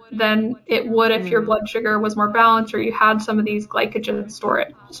than it would if your blood sugar was more balanced or you had some of these glycogen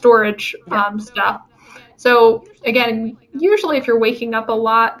storage stuff. So again, usually if you're waking up a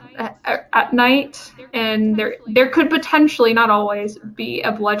lot at night, and there could potentially, not always, be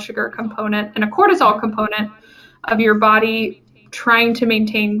a blood sugar component and a cortisol component of your body trying to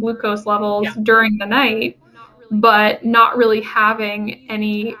maintain glucose levels during the night, but not really having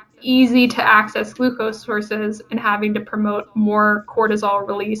any easy to access glucose sources and having to promote more cortisol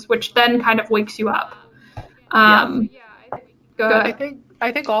release, which then kind of wakes you up. Go ahead.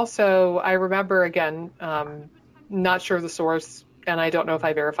 I think also, I remember, again, not sure of the source, and I don't know if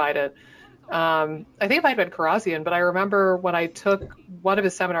I verified it. I think it might have been Karazian, but I remember when I took one of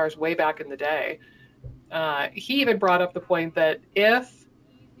his seminars way back in the day, he even brought up the point that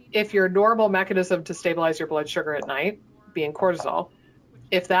if your normal mechanism to stabilize your blood sugar at night, being cortisol,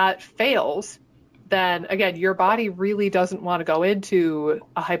 if that fails, then again, your body really doesn't want to go into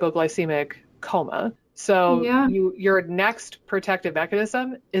a hypoglycemic coma. So your next protective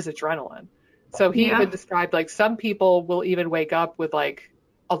mechanism is adrenaline. So he even described, like, some people will even wake up with like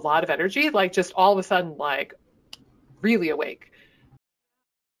a lot of energy, like just all of a sudden, like really awake.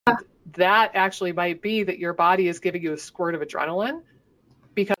 That actually might be that your body is giving you a squirt of adrenaline,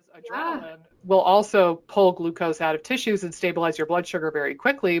 because adrenaline will also pull glucose out of tissues and stabilize your blood sugar very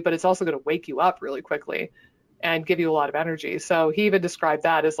quickly, but it's also going to wake you up really quickly and give you a lot of energy. So he even described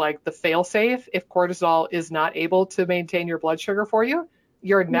that as like the fail-safe. If cortisol is not able to maintain your blood sugar for you,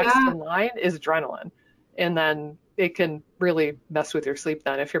 your next in line is adrenaline. And then it can really mess with your sleep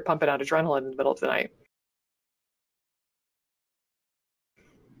then if you're pumping out adrenaline in the middle of the night.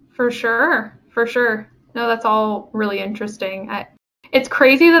 For sure. No, that's all really interesting. It's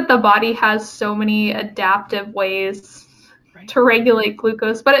crazy that the body has so many adaptive ways to regulate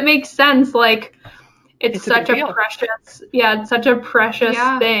glucose, but it makes sense. Like, it's such a precious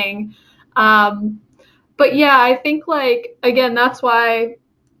thing. But yeah, I think, like, again, that's why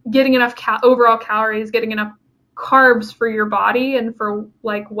getting enough overall calories, getting enough carbs for your body and for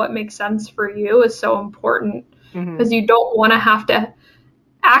like what makes sense for you is so important, because you don't want to have to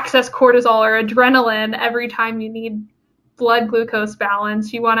access cortisol or adrenaline every time you need blood glucose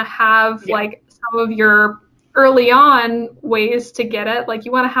balance. You want to have like some of your early on ways to get it. Like,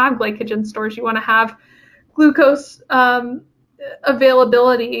 you want to have glycogen stores, you want to have glucose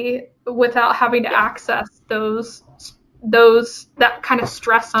availability without having to access that kind of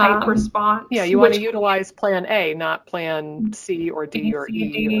stress type response. Yeah, you want to utilize plan A, not plan C or D or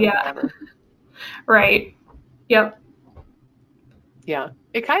E or whatever. Right. Yep. Yeah.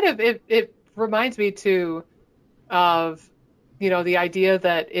 It kind of, it reminds me too of, the idea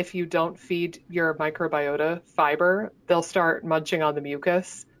that if you don't feed your microbiota fiber, they'll start munching on the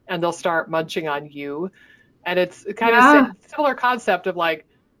mucus and they'll start munching on you. And it's kind of similar concept of, like,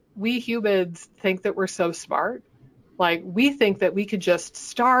 we humans think that we're so smart. Like, we think that we could just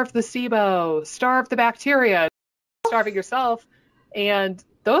starve the SIBO, starve the bacteria, starving yourself. And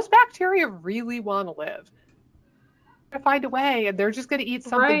those bacteria really want to live. They're going to find a way, and they're just going to eat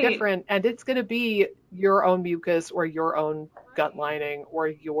something different. And it's going to be your own mucus or your own gut lining or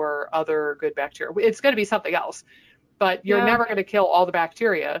your other good bacteria. It's going to be something else. But you're never going to kill all the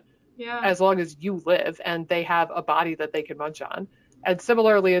bacteria as long as you live and they have a body that they can munch on. And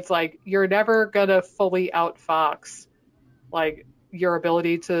similarly, it's like, you're never going to fully outfox, like, your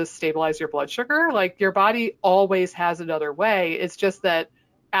ability to stabilize your blood sugar. Like, your body always has another way. It's just that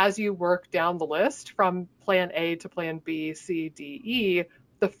as you work down the list from plan A to plan B, C, D, E,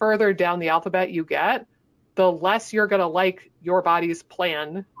 the further down the alphabet you get, the less you're going to like your body's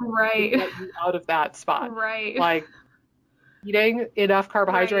plan to get you out of that spot. Right. Like, eating enough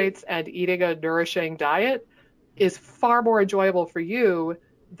carbohydrates and eating a nourishing diet is far more enjoyable for you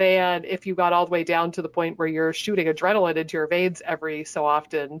than if you got all the way down to the point where you're shooting adrenaline into your veins every so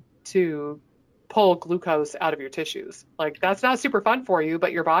often to pull glucose out of your tissues. Like, that's not super fun for you,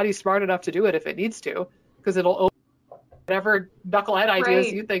 but your body's smart enough to do it if it needs to, because it'll open whatever knucklehead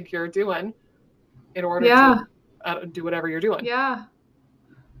ideas you think you're doing in order to do whatever you're doing. Yeah.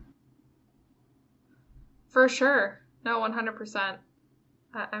 For sure. No, 100%.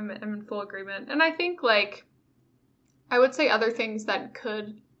 I'm in full agreement. And I think, like, I would say other things that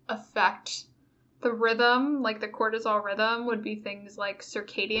could affect the rhythm, like the cortisol rhythm, would be things like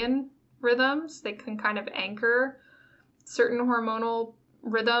circadian rhythms. They can kind of anchor certain hormonal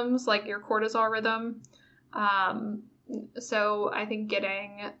rhythms, like your cortisol rhythm. So I think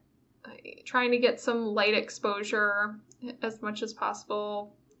trying to get some light exposure as much as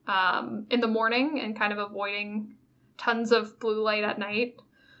possible in the morning and kind of avoiding tons of blue light at night,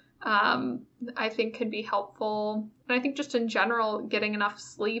 I think can be helpful. And I think just in general, getting enough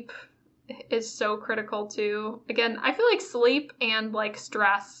sleep is so critical too. Again, I feel like sleep and like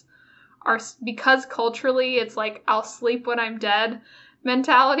stress are, because culturally it's like I'll sleep when I'm dead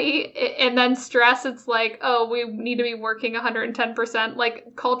mentality, and then stress, it's like, oh, we need to be working 110%.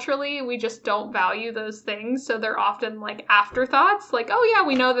 Like culturally we just don't value those things, so they're often like afterthoughts, like, oh yeah,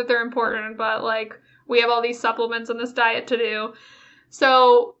 we know that they're important, but like we have all these supplements in this diet to do.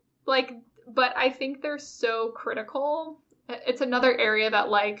 So like, but I think they're so critical. It's another area that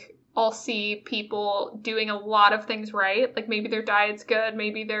like I'll see people doing a lot of things right, like maybe their diet's good,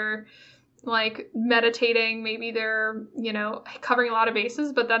 maybe they're like meditating, maybe they're, covering a lot of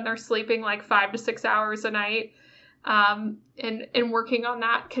bases, but then they're sleeping like 5 to 6 hours a night. And working on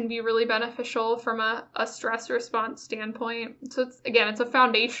that can be really beneficial from a stress response standpoint. So it's a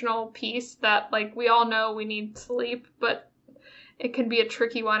foundational piece that like we all know we need sleep, but it can be a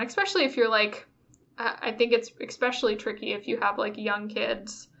tricky one, especially if you're like, I think it's especially tricky if you have like young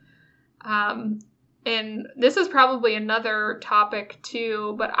kids. And this is probably another topic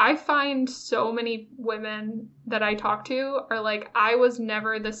too, but I find so many women that I talk to are like, I was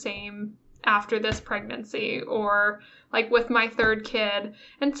never the same after this pregnancy, or like with my third kid.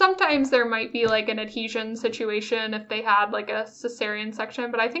 And sometimes there might be like an adhesion situation if they had like a cesarean section,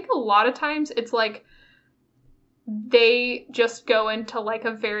 but I think a lot of times it's like they just go into like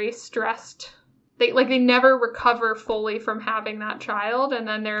a very stressed, they never recover fully from having that child, and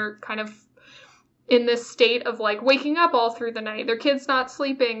then they're kind of in this state of like waking up all through the night. Their kid's not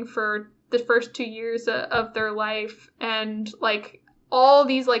sleeping for the first 2 years of their life. And like all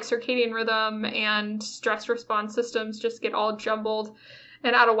these like circadian rhythm and stress response systems just get all jumbled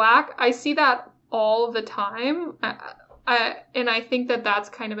and out of whack. I see that all the time. And I think that that's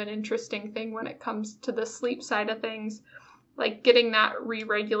kind of an interesting thing when it comes to the sleep side of things. Like getting that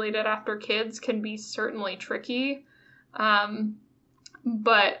re-regulated after kids can be certainly tricky.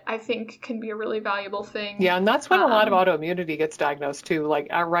 But I think can be a really valuable thing. Yeah, and that's when a lot of autoimmunity gets diagnosed too, like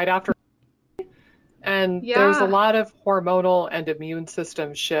right after. And there's a lot of hormonal and immune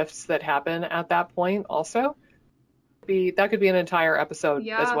system shifts that happen at that point also. That could be an entire episode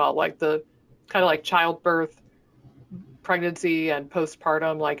as well, like the kind of like childbirth, pregnancy, and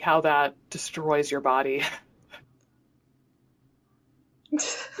postpartum, like how that destroys your body.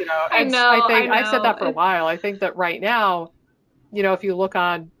 I know. I've said that for a while. I think that right now, if you look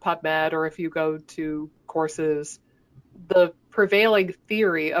on PubMed or if you go to courses, the prevailing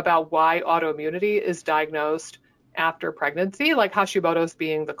theory about why autoimmunity is diagnosed after pregnancy, like Hashimoto's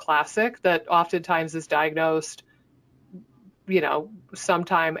being the classic that oftentimes is diagnosed,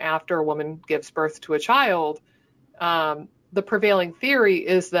 sometime after a woman gives birth to a child. The prevailing theory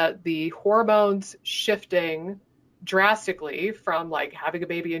is that the hormones shifting drastically from like having a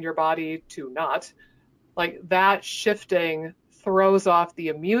baby in your body to not, like that shifting throws off the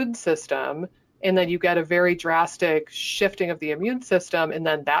immune system, and then you get a very drastic shifting of the immune system, and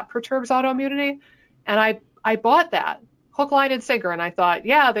then that perturbs autoimmunity. And I bought that hook, line, and sinker, and I thought,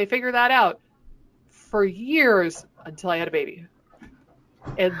 yeah, they figured that out for years until I had a baby.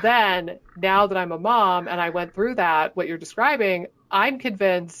 And then now that I'm a mom and I went through that, what you're describing, I'm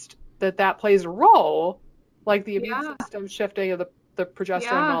convinced that plays a role, like the immune system shifting of the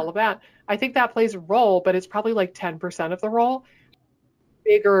progesterone and all of that. I think that plays a role, but it's probably like 10% of the role.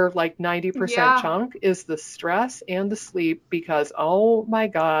 Bigger, like 90% chunk is the stress and the sleep, because oh my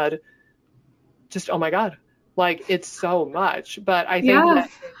God, like it's so much. But I think that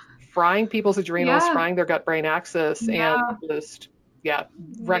frying people's adrenals, frying their gut-brain axis, and just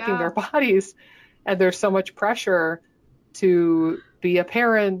wrecking their bodies. And there's so much pressure to be a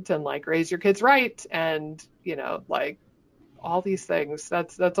parent and like raise your kids right, and like all these things.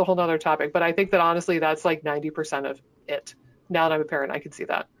 That's a whole nother topic. But I think that honestly, that's like 90% of it. Now that I'm a parent, I can see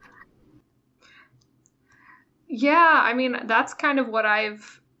that. Yeah, I mean, that's kind of what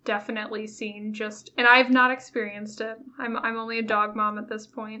I've definitely seen, and I've not experienced it. I'm only a dog mom at this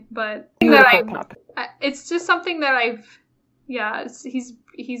point, but it's just something that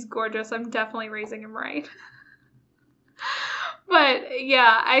he's gorgeous. I'm definitely raising him right. But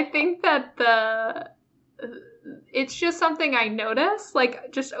yeah, I think that it's just something I notice,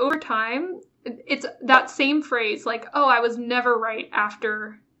 like just over time. It's that same phrase, like, oh, I was never right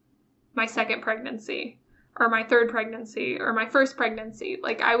after my second pregnancy or my third pregnancy or my first pregnancy.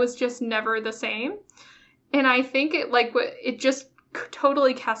 Like I was just never the same. And I think it just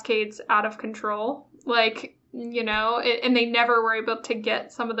totally cascades out of control. Like, you know, and they never were able to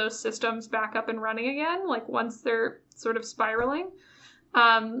get some of those systems back up and running again, like once they're sort of spiraling.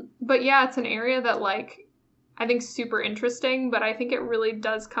 But yeah, it's an area that like I think super interesting, but I think it really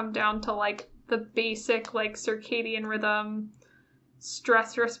does come down to like the basic like circadian rhythm,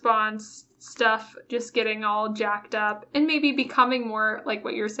 stress response stuff just getting all jacked up, and maybe becoming more like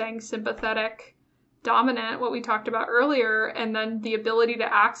what you're saying, sympathetic dominant, what we talked about earlier, and then the ability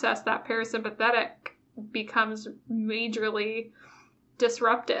to access that parasympathetic becomes majorly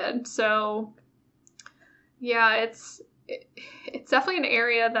disrupted. So yeah, it's definitely an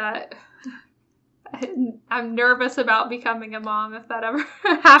area that I'm nervous about becoming a mom if that ever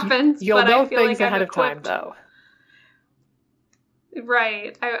happens. You'll but know I feel things like ahead I'm of time, equipped. though.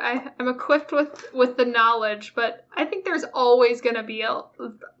 Right. I'm equipped with the knowledge, but I think there's always going to be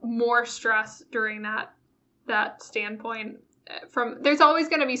more stress during that standpoint. There's always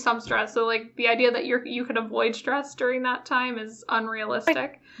going to be some stress. So like the idea that you can avoid stress during that time is unrealistic.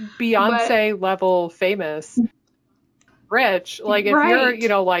 Like Beyonce level famous, rich. Like if right.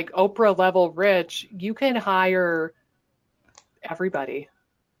 you're, like Oprah level rich, you can hire everybody.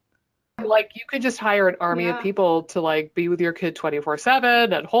 Like you could just hire an army of people to like be with your kid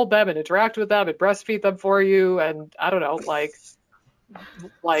 24/7 and hold them and interact with them and breastfeed them for you, and I don't know, like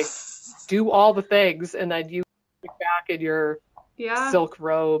do all the things, and then you get back in your silk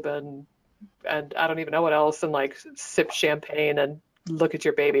robe and I don't even know what else, and like sip champagne and look at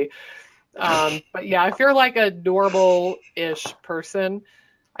your baby. But yeah, if you're like a normal-ish person,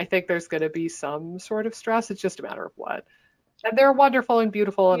 I think there's going to be some sort of stress. It's just a matter of what. And they're wonderful and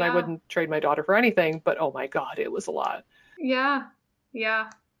beautiful, and I wouldn't trade my daughter for anything, but oh my God, it was a lot. Yeah. Yeah.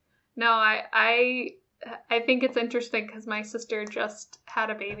 No, I think it's interesting because my sister just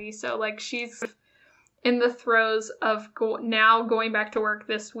had a baby. So like she's in the throes of now going back to work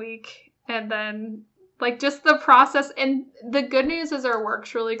this week. And then like just the process. And the good news is her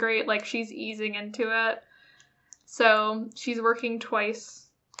work's really great. Like she's easing into it. So she's working twice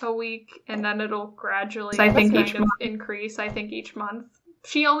a week, and then it'll gradually increase, I think, each month.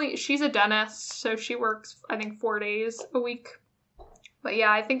 She's a dentist, so she works, I think, 4 days a week. But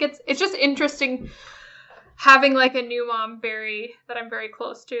yeah, I think it's just interesting having like a new mom that I'm very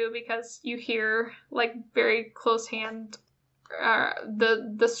close to, because you hear like very close hand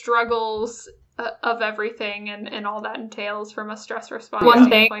the struggles of everything and all that entails from a stress response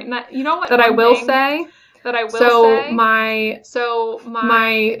standpoint. And that, you know what? That I will say. My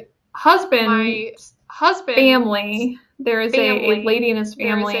husband's family, there is a lady in his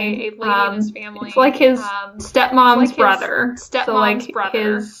family. It's like his stepmom's brother. So like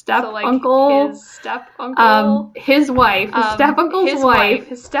his step uncle, his wife, his step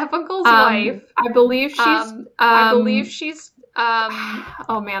uncle's wife. I believe she's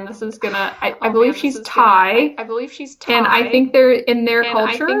oh man, this is gonna. I believe she's Thai. And I think they're in their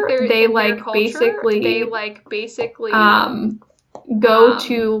culture. They basically go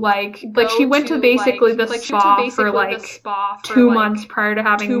to like she went to basically the spa for like 2 months prior to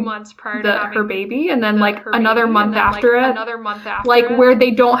having her baby, and then like another month after it, like where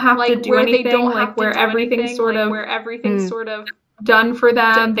they don't have to do anything, like where everything's sort of done for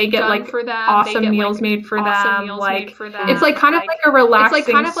them. They get like awesome meals made for them. Like it's like kind of like a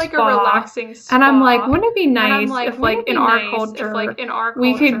relaxing spa. And I'm like, wouldn't it be nice if like in our culture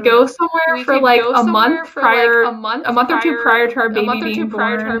we could go somewhere for like a month or two prior to our baby being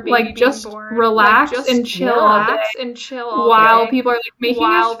born, like just relax and chill all day while people are like making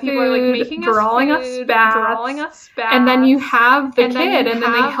us food, drawing us baths, and then you have the kid, and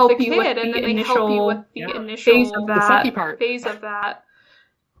then they help you with the initial phase of that.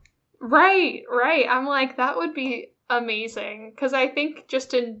 Right. I'm like, that would be amazing, because I think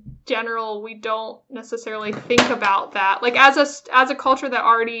just in general we don't necessarily think about that, like as a culture that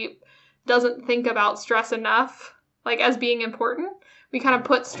already doesn't think about stress enough, like as being important. We kind of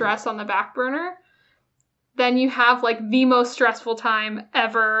put stress on the back burner. Then you have like the most stressful time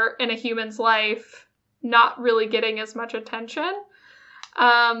ever in a human's life not really getting as much attention.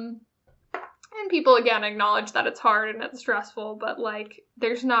 And people, again, acknowledge that it's hard and it's stressful, but, like,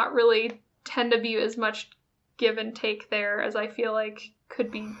 there's not really tend to be as much give and take there as I feel like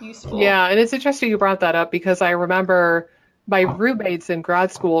could be useful. Yeah, and it's interesting you brought that up, because I remember my roommates in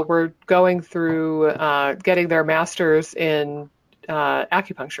grad school were going through getting their master's in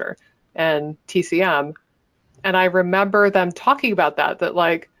acupuncture and TCM, and I remember them talking about that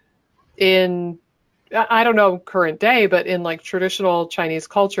like in, I don't know current day, but in like traditional Chinese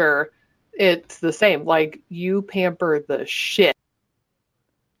culture, it's the same. Like, you pamper the shit.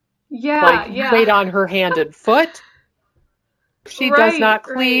 Yeah, like, you wait on her hand and foot. She does not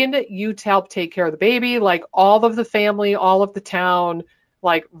clean. Right. You help take care of the baby. Like all of the family, all of the town,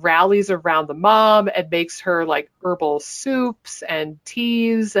 like rallies around the mom and makes her like herbal soups and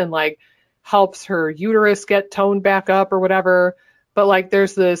teas and like helps her uterus get toned back up or whatever. But like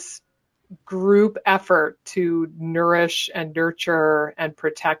there's this group effort to nourish and nurture and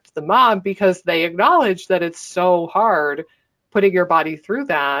protect the mom because they acknowledge that it's so hard putting your body through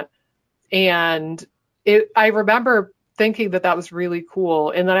that. And I remember thinking that was really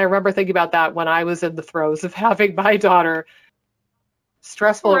cool. And then I remember thinking about that when I was in the throes of having my daughter.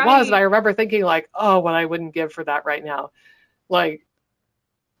 Stressful it was. And I remember thinking like, oh, what I wouldn't give for that right now. Like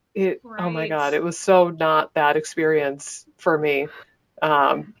oh my God, it was so not that experience for me.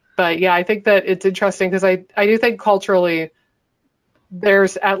 But yeah, I think that it's interesting because I do think culturally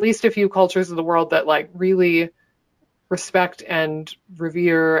there's at least a few cultures in the world that like really respect and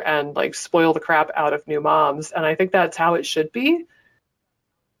revere and like spoil the crap out of new moms. And I think that's how it should be.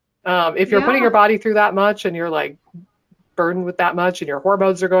 If you're putting your body through that much and you're like burdened with that much and your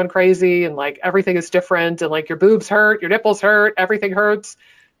hormones are going crazy and like everything is different and like your boobs hurt, your nipples hurt, everything hurts,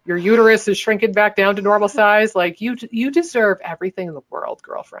 your uterus is shrinking back down to normal size, like you deserve everything in the world,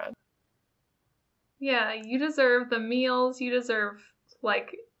 girlfriend. Yeah, you deserve the meals, you deserve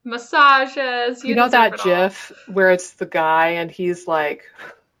like massages. You know that GIF where it's the guy and he's like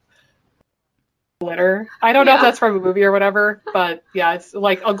glitter? I don't know if that's from a movie or whatever, but yeah, it's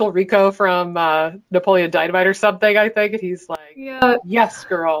like Uncle Rico from Napoleon Dynamite or something, I think. And he's like, yes,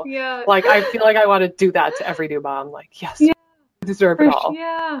 girl. Yeah. Like, I feel like I want to do that to every new mom. Like, yes, you deserve it all.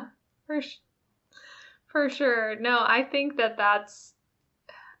 Yeah, for sure. No, I think that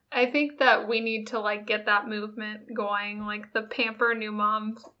we need to like get that movement going, like the Pamper New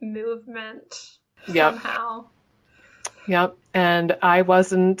Mom movement somehow. Yep. And I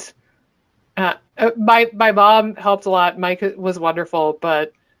wasn't, my mom helped a lot. Mike was wonderful,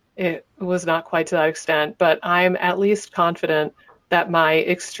 but it was not quite to that extent. But I'm at least confident that my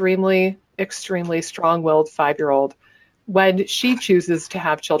extremely, extremely strong-willed 5-year-old, when she chooses to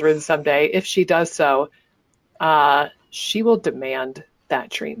have children someday, if she does so, she will demand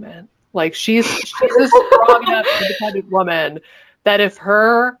that treatment. Like she's a strong enough, independent woman that if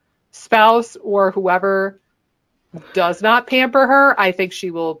her spouse or whoever does not pamper her, I think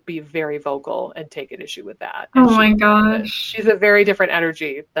she will be very vocal and take an issue with that. And oh my gosh. She's a very different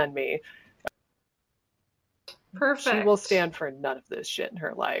energy than me. Perfect. She will stand for none of this shit in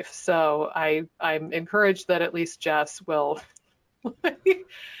her life. So I'm encouraged that at least Jess will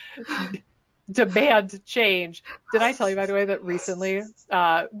demand change. Did I tell you, by the way, that recently,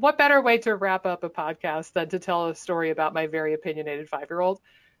 what better way to wrap up a podcast than to tell a story about my very opinionated 5-year-old?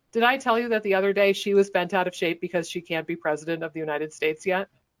 Did I tell you that the other day she was bent out of shape because she can't be president of the United States yet?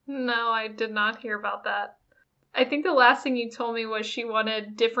 No, I did not hear about that. I think the last thing you told me was she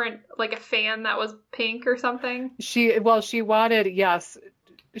wanted different, like a fan that was pink or something. She wanted, yes.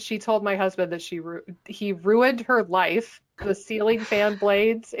 She told my husband that he ruined her life. The ceiling fan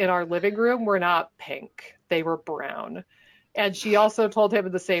blades in our living room were not pink. They were brown. And she also told him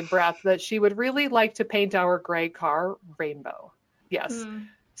in the same breath that she would really like to paint our gray car rainbow. Yes. Mm.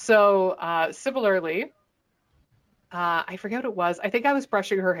 So similarly, I forget what it was. I think I was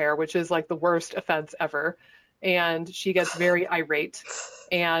brushing her hair, which is like the worst offense ever. And she gets very irate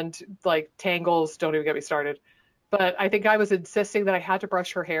and like tangles. Don't even get me started. But I think I was insisting that I had to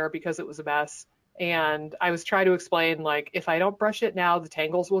brush her hair because it was a mess. And I was trying to explain, like, if I don't brush it now, the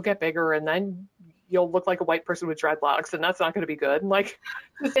tangles will get bigger and then you'll look like a white person with dreadlocks. And that's not going to be good. And like,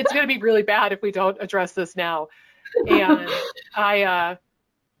 it's going to be really bad if we don't address this now. And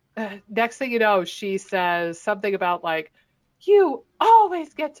next thing you know, she says something about like, you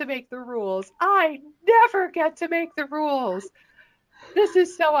always get to make the rules. I never get to make the rules. This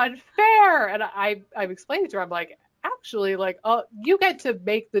is so unfair. And I'm explaining to her, I'm like, actually, like, you get to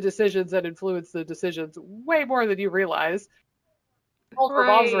make the decisions and influence the decisions way more than you realize. The world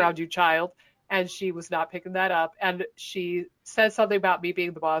revolves around you, child. And she was not picking that up. And she said something about me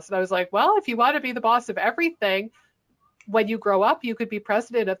being the boss. And I was like, well, if you want to be the boss of everything, when you grow up, you could be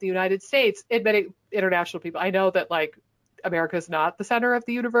president of the United States. Admitting international people, I know that like America's not the center of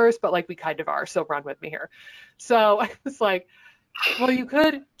the universe, but like we kind of are. So run with me here. So I was like, well, you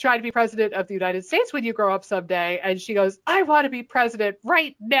could try to be president of the United States when you grow up someday. And she goes, I want to be president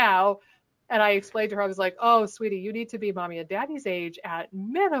right now. And I explained to her, I was like, oh, sweetie, you need to be mommy and daddy's age at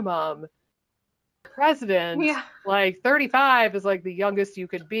minimum. President, like 35 is like the youngest you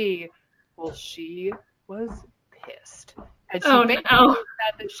could be. Well, she was pissed. And she said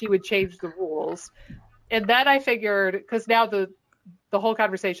that she would change the rules. And then I figured, because now the whole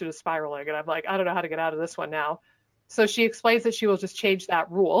conversation is spiraling, and I'm like, I don't know how to get out of this one now. So she explains that she will just change that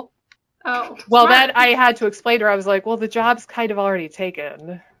rule. Oh. Well, then I had to explain to her, I was like, well, the job's kind of already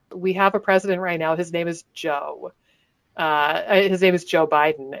taken. We have a president right now. His name is Joe. His name is Joe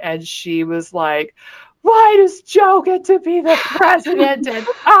Biden. And she was like, why does Joe get to be the president and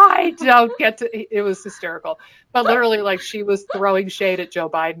I don't get to? It was hysterical. But literally, like, she was throwing shade at Joe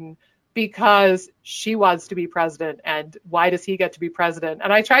Biden because she wants to be president, and why does he get to be president?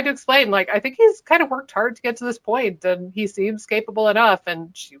 And I tried to explain, like, I think he's kind of worked hard to get to this point, and he seems capable enough, and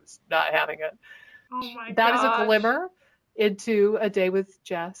she was not having it. Oh my That is a glimmer into a day with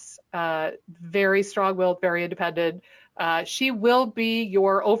Jess. Very strong-willed, very independent. She will be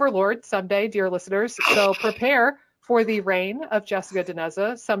your overlord someday, dear listeners, so prepare for the reign of Jessica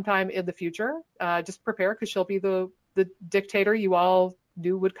Dinezza sometime in the future. Just prepare, because she'll be the dictator you all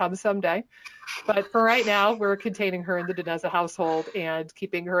knew would come someday. But for right now, we're containing her in the Dinezza household and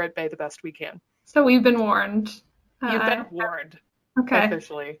keeping her at bay the best we can. So we've been warned. You've been warned. Okay.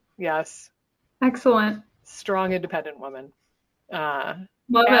 Officially. Yes. Excellent. Strong, independent woman. Love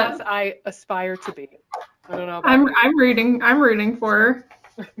as it. I aspire to be. I don't know about I'm rooting for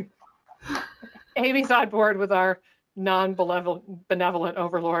her. Amy's on board with our benevolent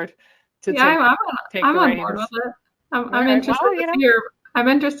overlord to take I'm the on reins. board with it. I'm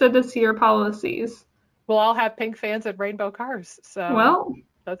interested to see your policies. We'll all have pink fans and rainbow cars. So well,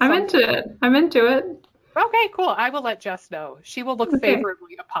 I'm into it. Okay, cool. I will let Jess know. She will look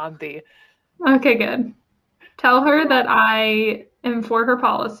favorably upon thee. Okay, good. Tell her that I am for her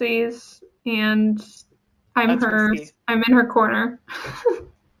policies and I'm in her corner.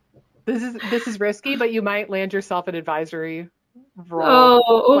 This is risky, but you might land yourself an advisory role,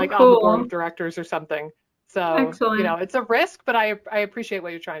 on the board of directors or something. So, excellent. It's a risk, but I appreciate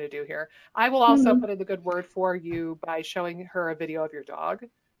what you're trying to do here. I will also put in the good word for you by showing her a video of your dog.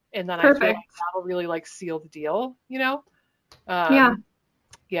 And then Perfect. I feel like that'll really seal the deal, Yeah.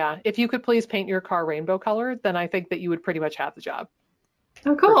 Yeah. If you could please paint your car rainbow colored, then I think that you would pretty much have the job.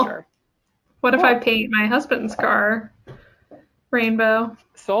 Oh, cool. For sure. What if I paint my husband's car rainbow?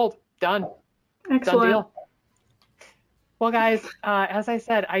 Sold. Done. Excellent. Done deal. Well, guys, as I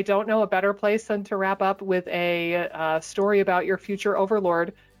said, I don't know a better place than to wrap up with a story about your future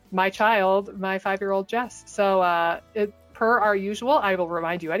overlord, my child, my 5-year-old Jess. So per our usual, I will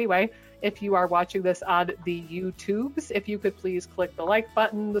remind you anyway, if you are watching this on the YouTubes, if you could please click the like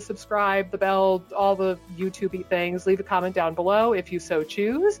button, the subscribe, the bell, all the YouTube-y things, leave a comment down below if you so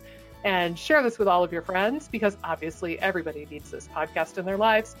choose, and share this with all of your friends, because obviously everybody needs this podcast in their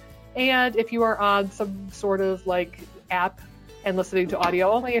lives. And if you are on some sort of app and listening to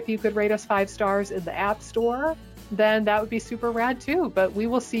audio only, if you could rate us 5 stars in the App Store, then that would be super rad too. But we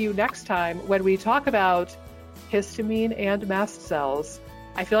will see you next time when we talk about histamine and mast cells.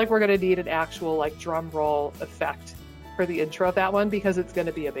 I feel like we're going to need an actual drum roll effect for the intro of that one, because it's going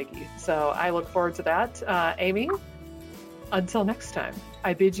to be a biggie. So I look forward to that. Amy, until next time,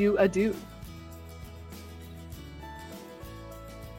 I bid you adieu.